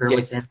 dive deeper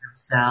within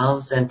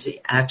themselves and to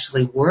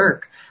actually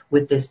work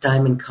with this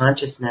diamond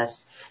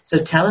consciousness. So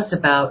tell us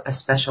about a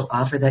special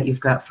offer that you've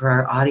got for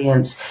our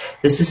audience.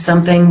 This is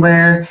something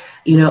where,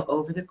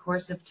 over the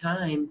course of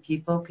time,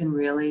 people can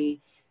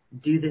really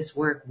do this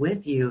work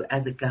with you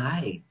as a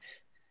guide.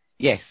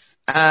 Yes,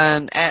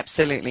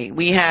 absolutely.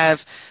 We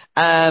have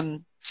a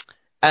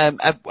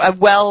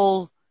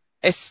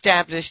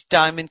well-established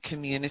diamond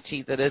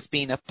community that has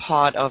been a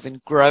part of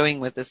and growing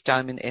with this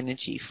diamond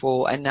energy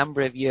for a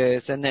number of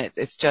years, and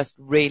it's just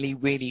really,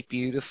 really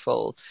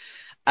beautiful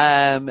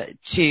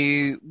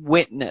to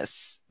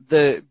witness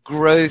the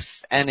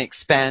growth and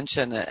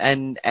expansion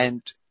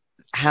and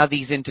how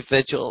these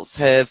individuals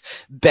have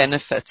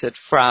benefited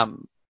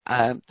from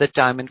the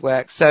diamond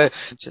work. So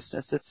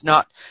consciousness, it's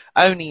not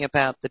only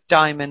about the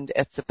diamond,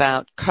 it's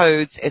about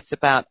codes, it's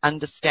about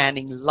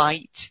understanding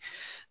light,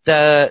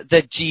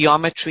 the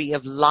geometry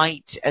of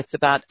light, it's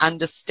about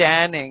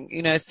understanding,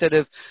 sort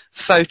of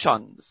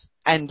photons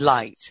and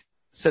light,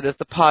 sort of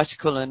the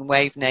particle and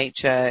wave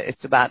nature.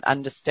 It's about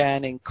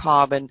understanding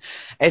carbon.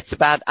 It's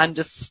about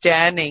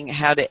understanding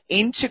how to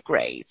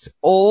integrate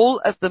all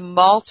of the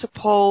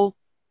multiple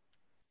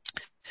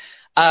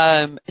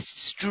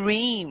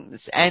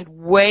streams and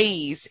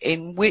ways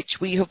in which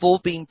we have all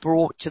been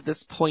brought to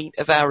this point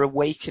of our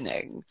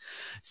awakening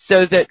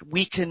so that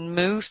we can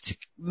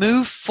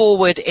move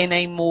forward in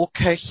a more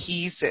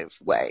cohesive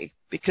way,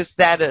 because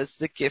that is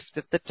the gift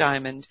of the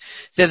diamond,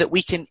 so that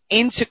we can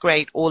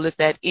integrate all of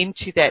that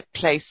into that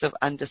place of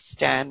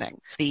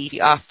understanding.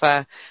 The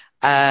offer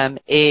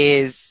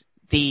is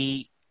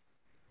the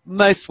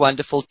most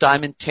wonderful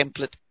diamond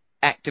template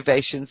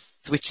activations,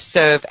 which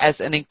serve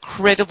as an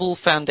incredible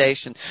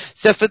foundation.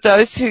 So for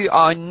those who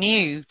are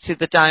new to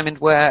the diamond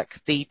work,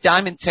 the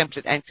diamond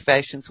template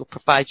activations will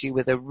provide you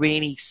with a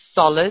really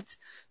solid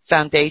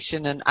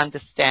foundation and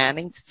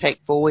understanding to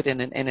take forward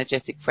in an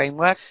energetic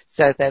framework.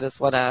 So that is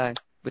what I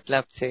would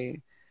love to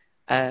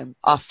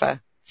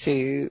offer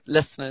to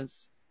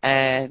listeners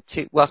and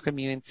to welcome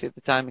you into the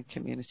diamond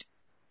community.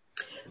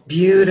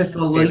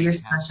 Beautiful. Well, your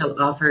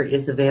special offer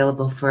is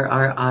available for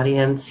our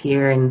audience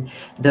here, and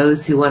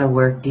those who want to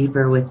work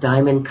deeper with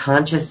diamond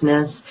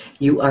consciousness,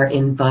 you are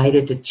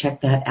invited to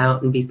check that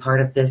out and be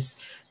part of this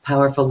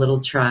powerful little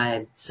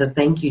tribe. So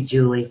thank you,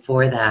 Julie,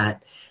 for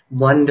that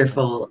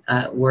wonderful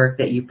work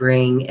that you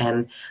bring.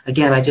 And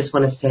again, I just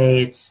want to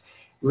say it's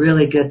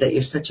really good that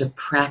you're such a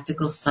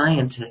practical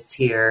scientist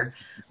here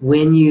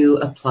when you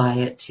apply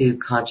it to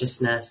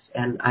consciousness.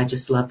 And I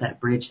just love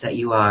that bridge that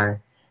you are.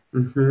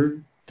 Mm-hmm.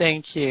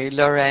 Thank you,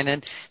 Lorraine,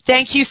 and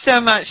thank you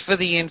so much for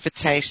the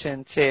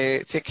invitation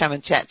to come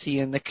and chat to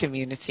you in the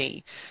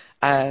community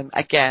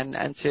again,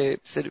 and to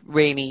sort of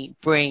really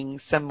bring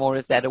some more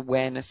of that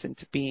awareness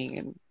into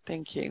being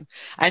Thank you.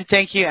 And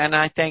thank you. And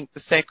I thank the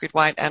Sacred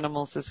White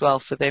Animals as well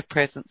for their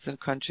presence and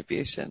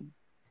contribution.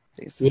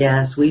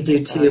 Yes, we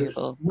do too.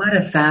 What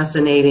a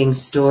fascinating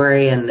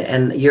story,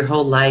 and your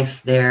whole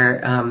life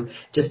there,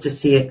 just to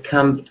see it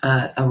come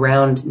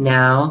around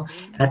now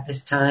at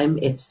this time,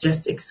 it's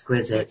just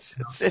exquisite.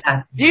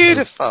 It's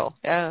beautiful.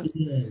 Yeah. It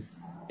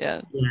is.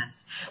 Yeah.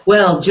 Yes.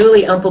 Well,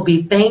 Julie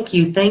Umpleby, thank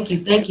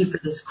you for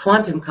this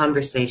quantum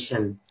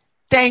conversation.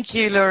 Thank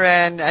you,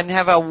 Lorraine, and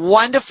have a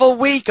wonderful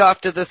week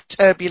after this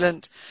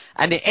turbulent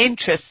and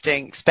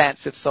interesting,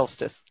 expansive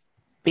solstice.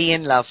 Be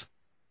in love.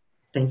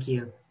 Thank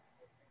you.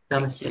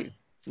 Namaste. Thank you.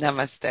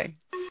 Namaste.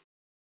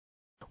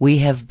 We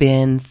have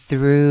been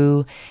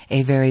through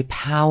a very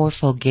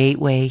powerful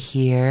gateway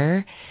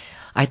here.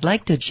 I'd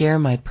like to share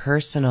my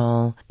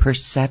personal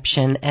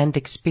perception and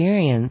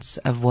experience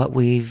of what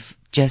we've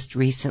just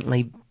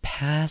recently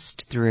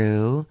passed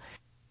through.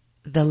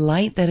 The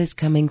light that is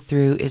coming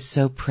through is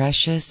so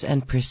precious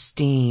and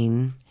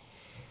pristine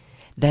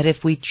that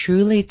if we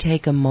truly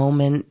take a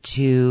moment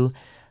to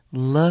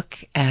look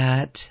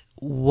at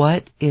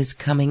what is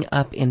coming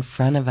up in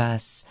front of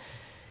us,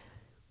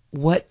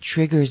 what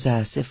triggers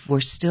us, if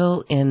we're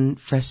still in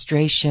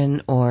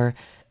frustration or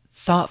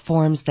thought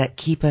forms that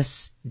keep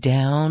us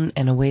down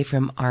and away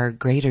from our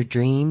greater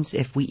dreams,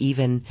 if we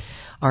even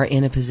are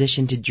in a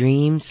position to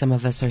dream, some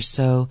of us are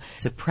so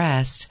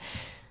suppressed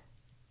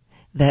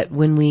that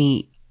when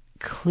we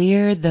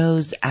clear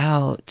those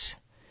out,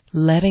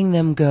 letting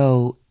them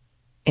go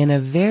in a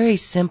very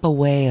simple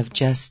way of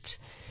just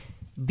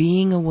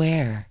being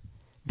aware,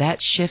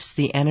 that shifts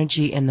the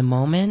energy in the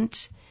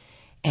moment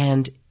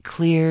and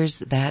clears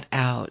that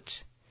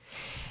out.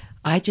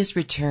 I just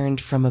returned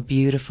from a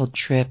beautiful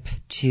trip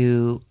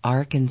to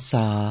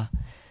Arkansas,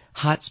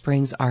 Hot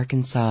Springs,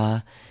 Arkansas,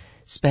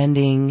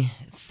 spending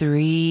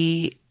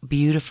 3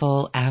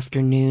 beautiful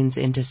afternoons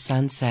into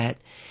sunset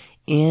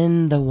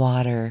in the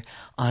water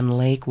on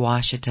Lake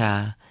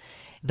Washita.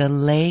 The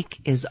lake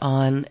is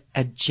on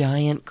a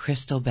giant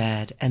crystal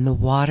bed and the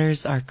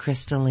waters are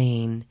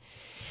crystalline.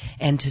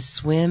 And to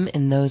swim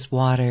in those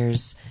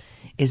waters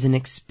is an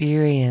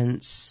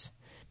experience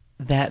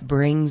that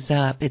brings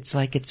up, it's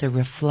like it's a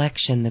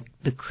reflection.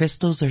 The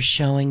crystals are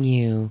showing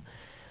you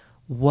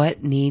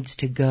what needs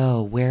to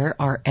go, where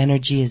our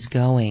energy is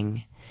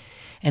going.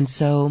 And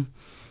so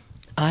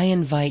I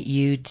invite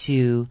you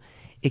to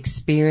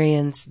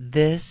experience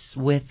this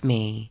with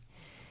me.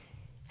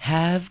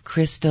 Have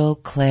crystal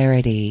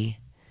clarity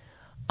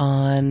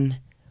on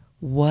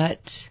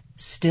what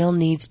still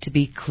needs to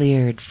be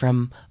cleared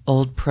from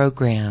old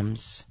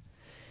programs,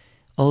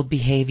 old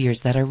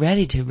behaviors that are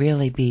ready to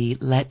really be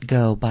let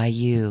go by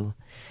you.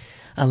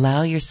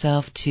 Allow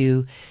yourself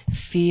to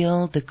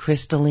feel the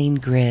crystalline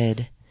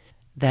grid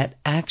that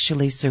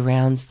actually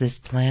surrounds this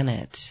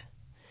planet.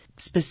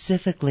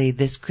 Specifically,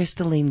 this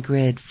crystalline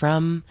grid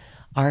from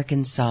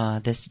Arkansas,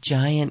 this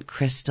giant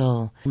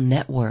crystal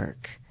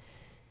network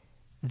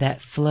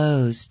that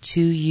flows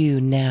to you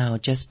now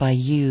just by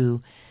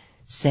you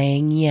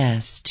saying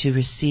yes to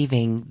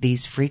receiving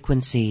these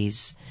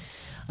frequencies.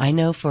 I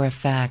know for a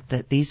fact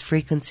that these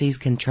frequencies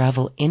can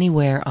travel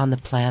anywhere on the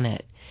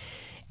planet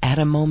at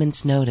a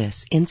moment's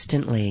notice,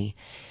 instantly,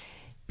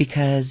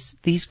 because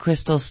these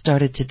crystals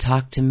started to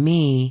talk to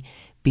me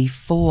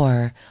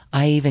before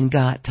I even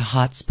got to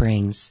Hot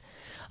Springs.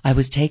 I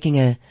was taking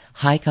a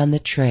hike on the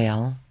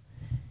trail,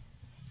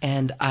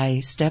 and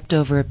I stepped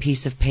over a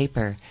piece of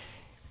paper,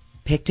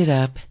 picked it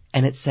up,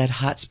 and it said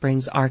Hot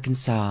Springs,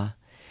 Arkansas.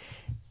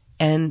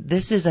 And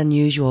this is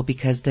unusual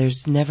because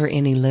there's never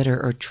any litter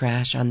or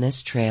trash on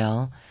this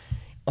trail,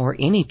 or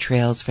any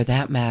trails for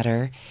that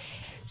matter.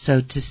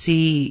 So to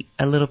see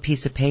a little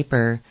piece of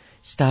paper,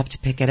 stop to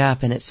pick it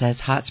up, and it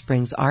says Hot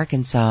Springs,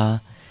 Arkansas,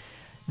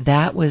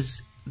 that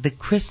was the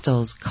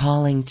crystals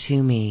calling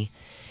to me.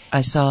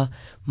 I saw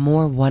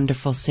more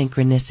wonderful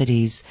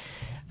synchronicities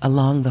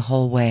along the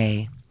whole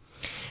way.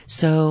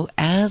 So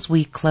as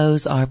we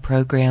close our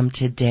program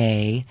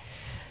today,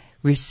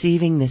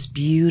 receiving this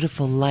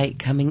beautiful light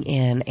coming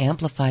in,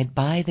 amplified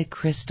by the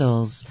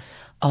crystals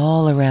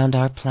all around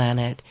our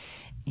planet,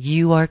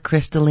 you are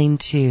crystalline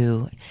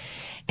too,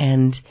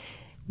 and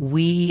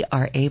we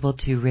are able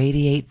to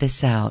radiate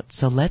this out.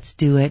 So let's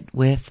do it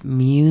with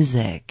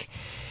music.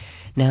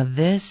 Now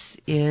this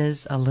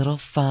is a little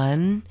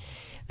fun.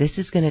 This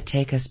is going to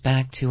take us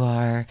back to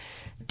our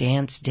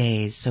dance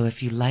days. So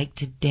if you like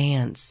to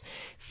dance,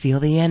 feel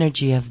the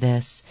energy of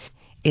this.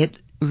 It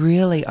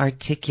really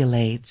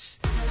articulates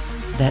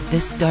that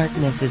this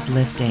darkness is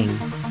lifting.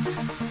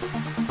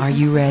 Are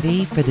you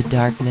ready for the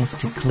darkness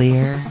to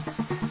clear?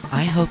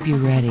 I hope you're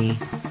ready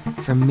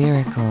for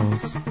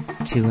miracles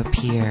to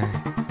appear.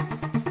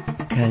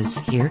 'Cause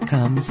here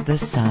comes the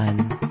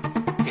sun.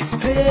 It's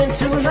been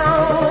too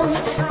long,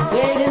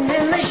 waiting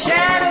in the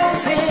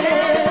shadows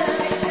here.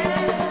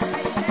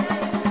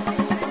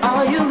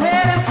 Are you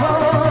ready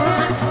for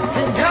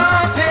the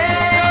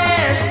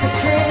darkness to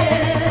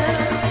clear?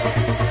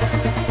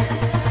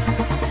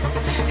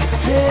 It's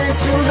been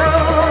too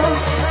long,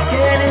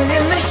 standing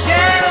in the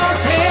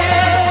shadows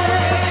here.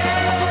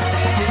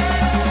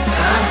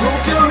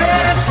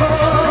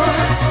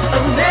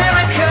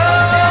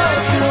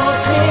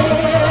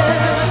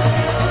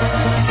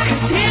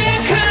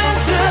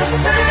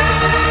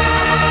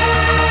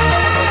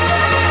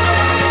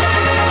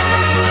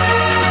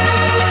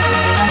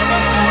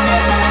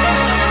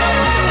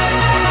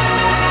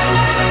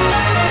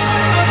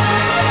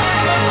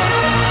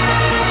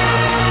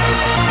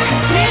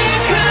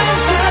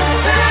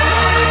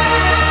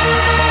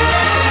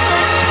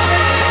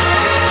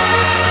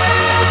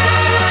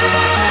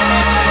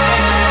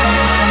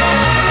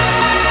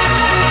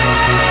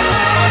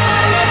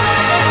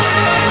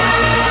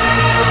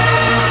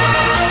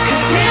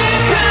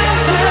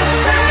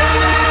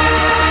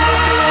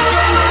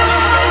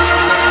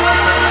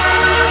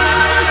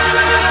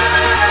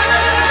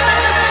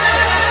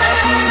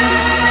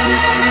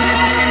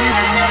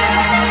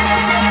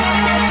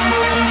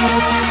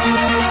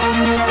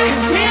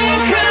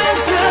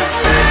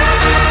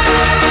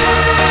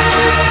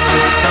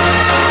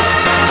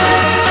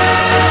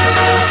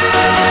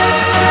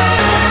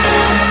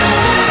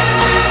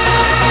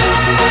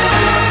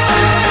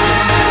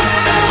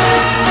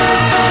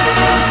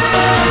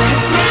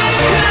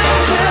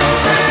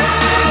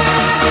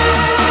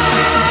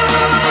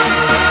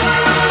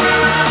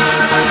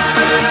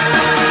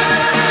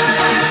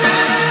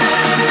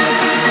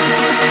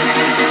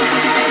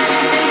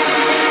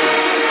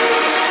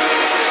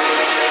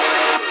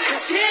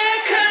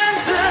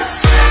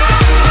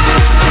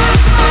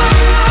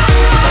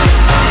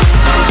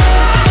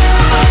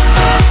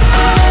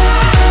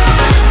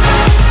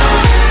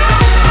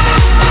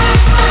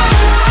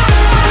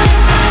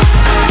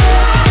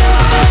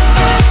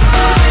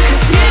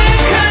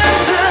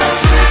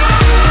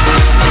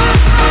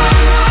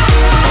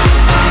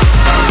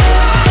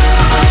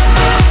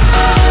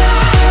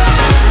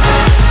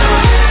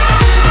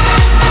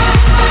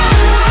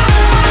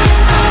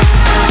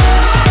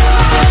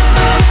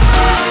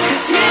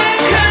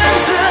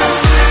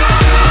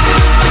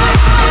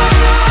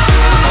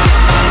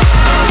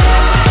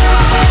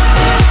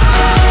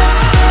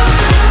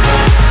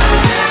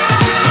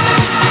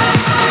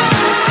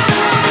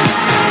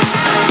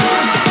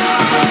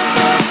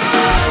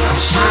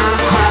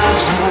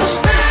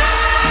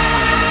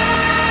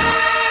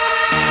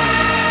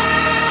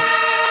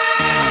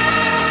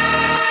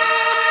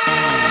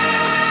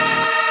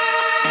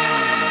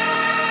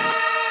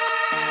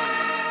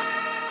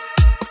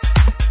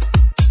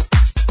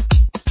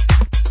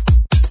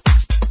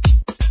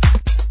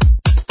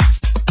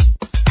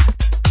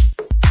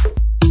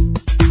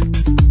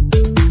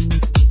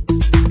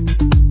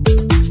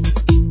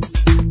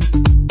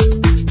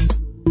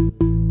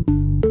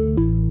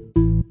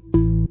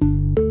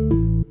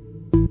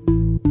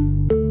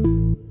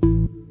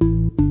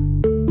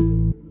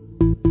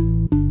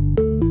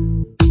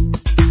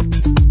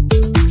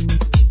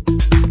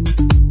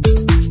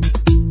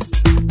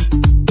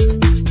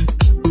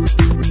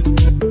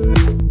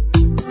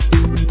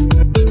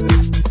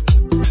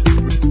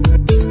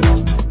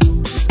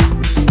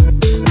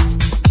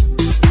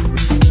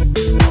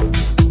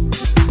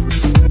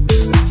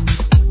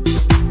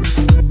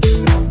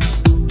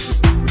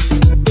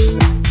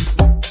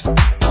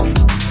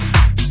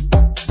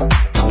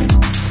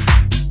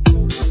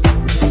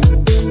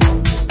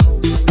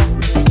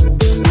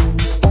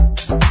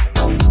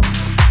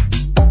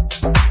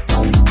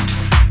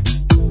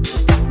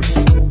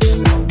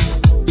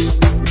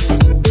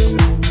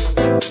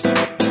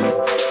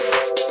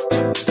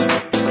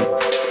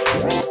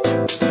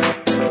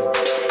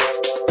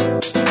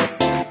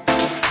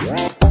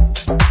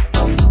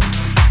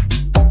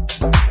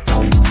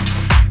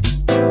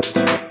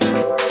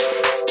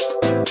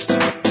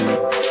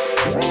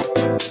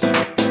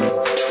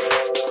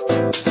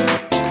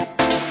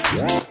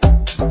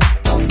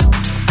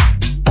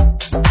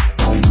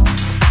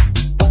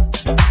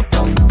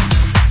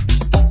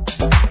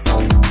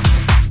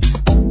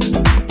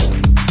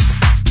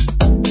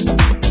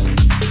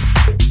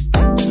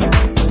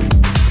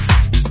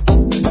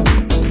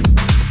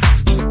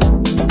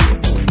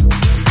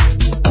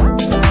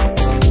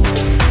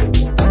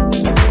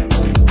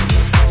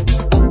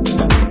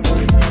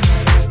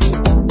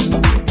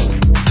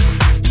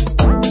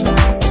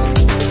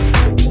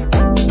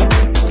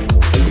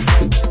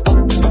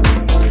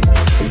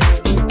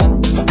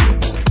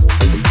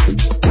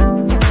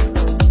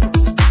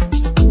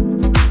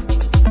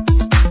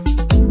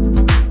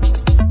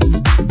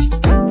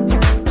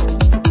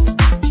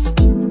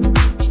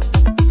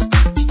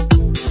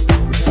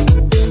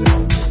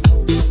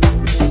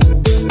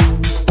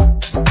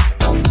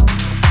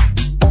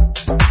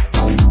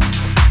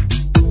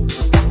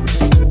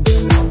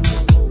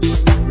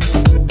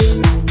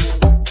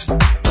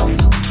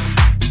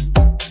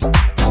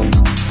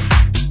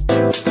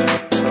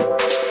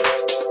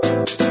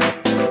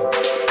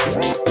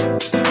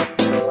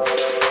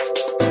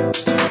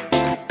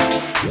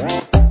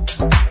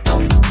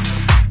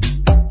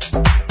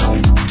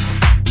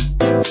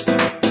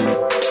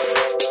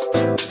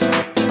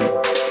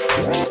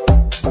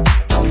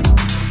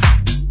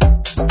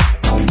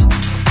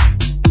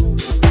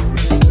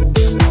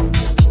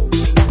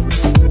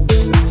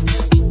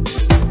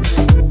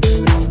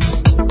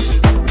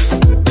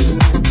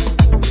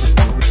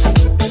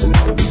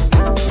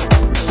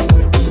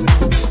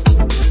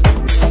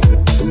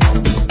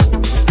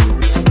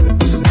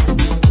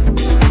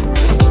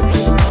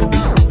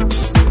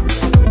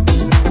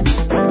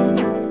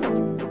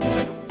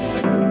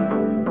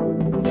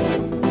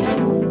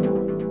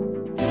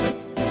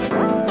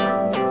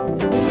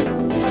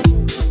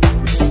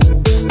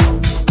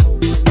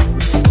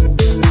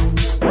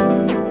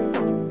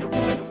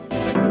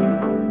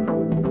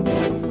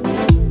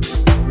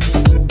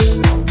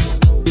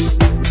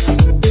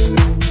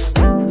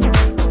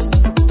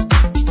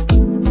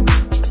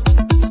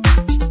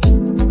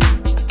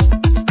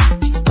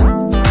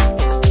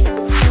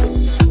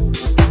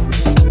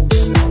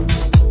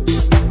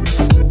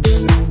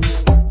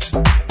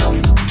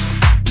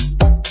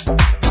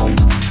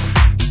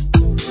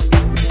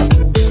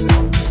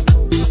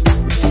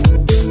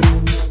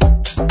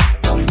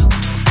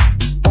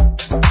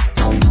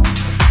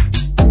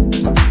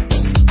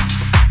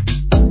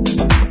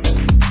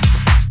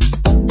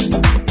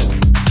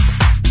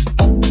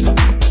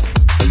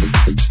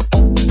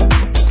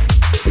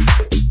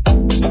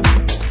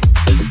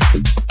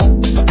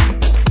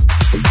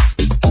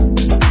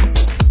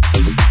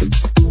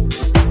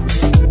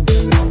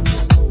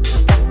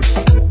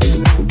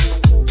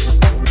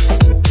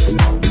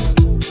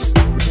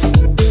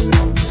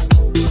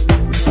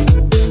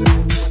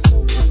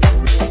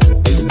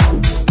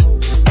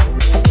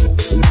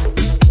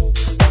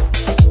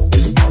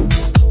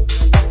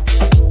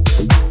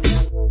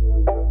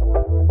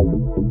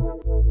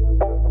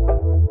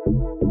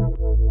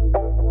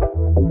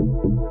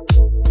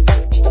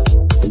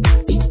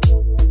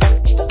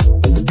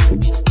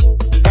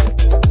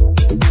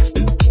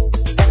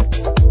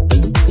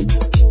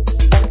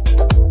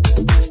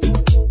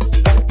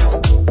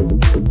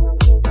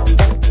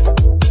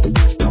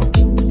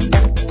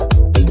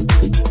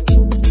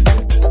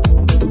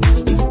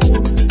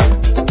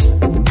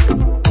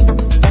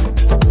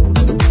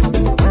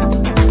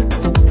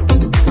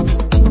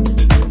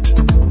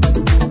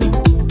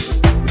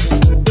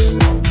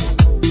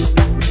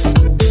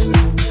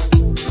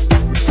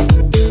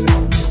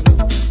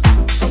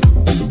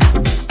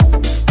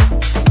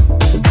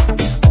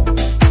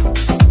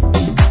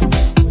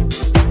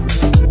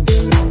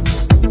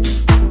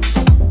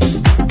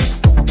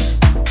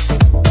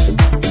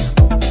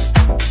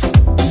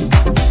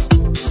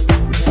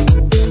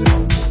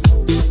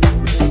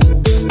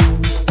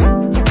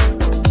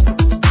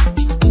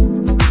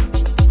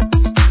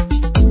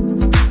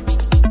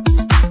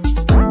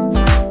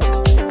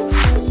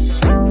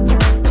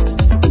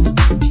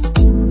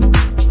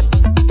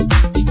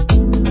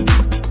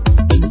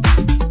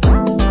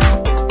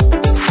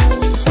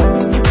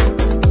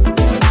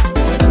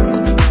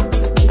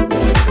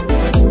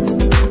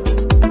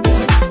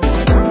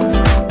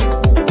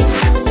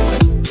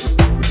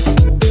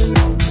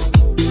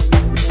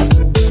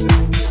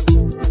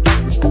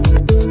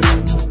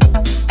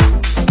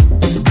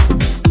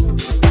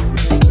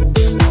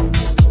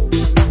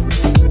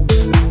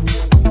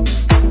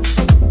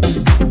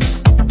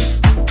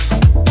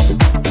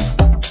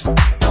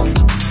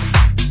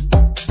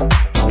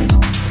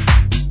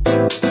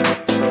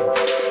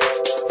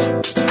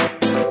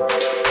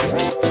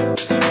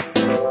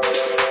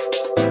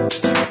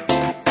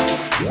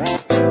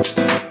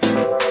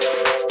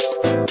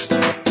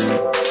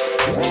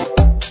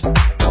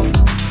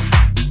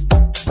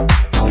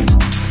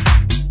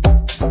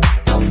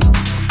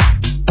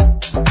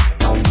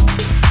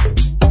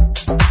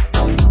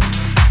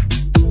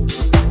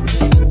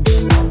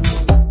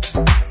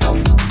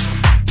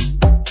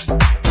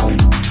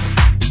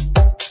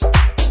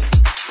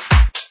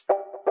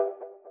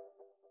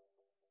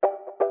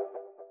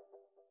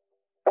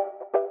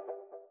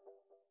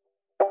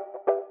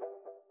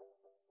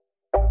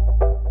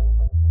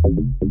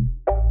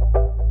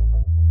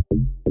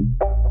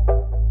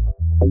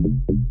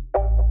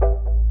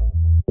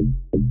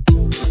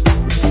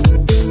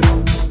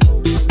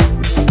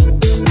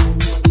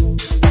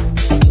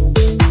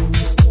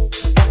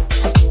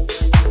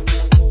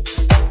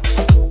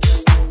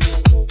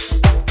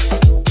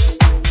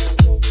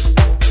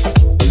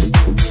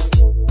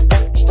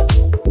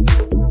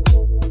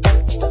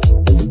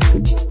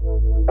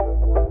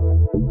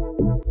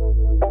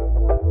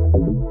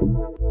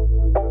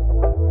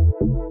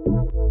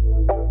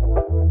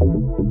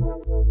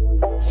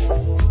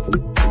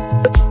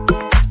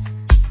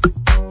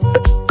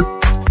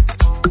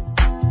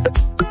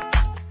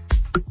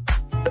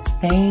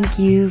 Thank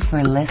you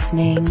for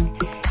listening,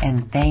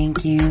 and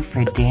thank you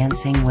for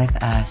dancing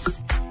with us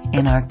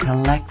in our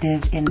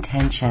collective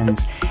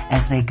intentions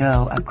as they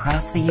go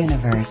across the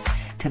universe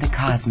to the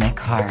cosmic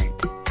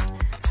heart.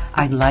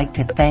 I'd like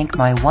to thank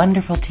my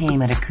wonderful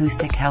team at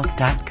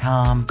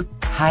AcousticHealth.com,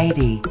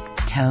 Heidi,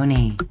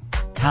 Tony,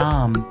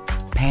 Tom,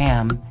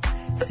 Pam,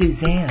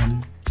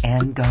 Suzanne,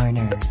 and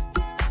Garner,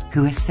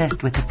 who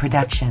assist with the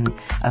production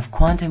of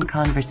Quantum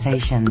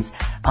Conversations,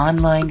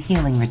 online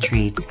healing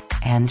retreats,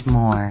 and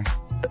more.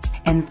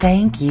 And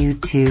thank you,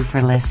 too,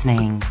 for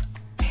listening.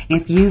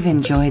 If you've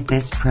enjoyed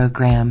this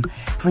program,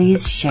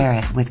 please share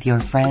it with your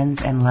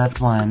friends and loved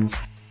ones.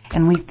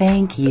 And we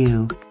thank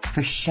you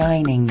for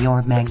shining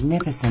your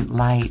magnificent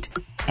light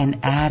and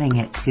adding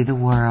it to the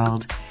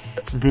world.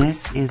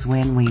 This is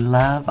when we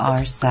love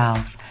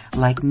ourselves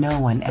like no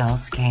one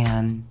else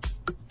can.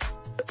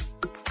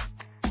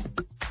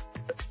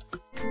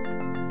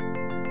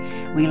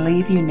 We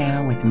leave you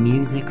now with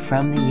music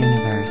from the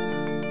universe.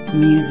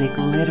 Music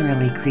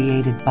literally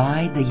created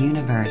by the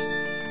universe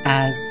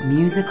as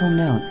musical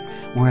notes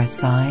were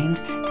assigned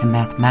to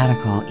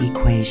mathematical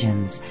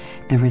equations.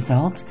 The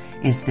result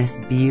is this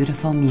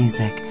beautiful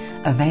music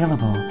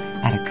available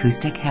at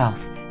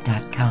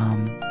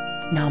AcousticHealth.com.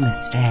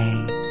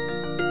 Namaste.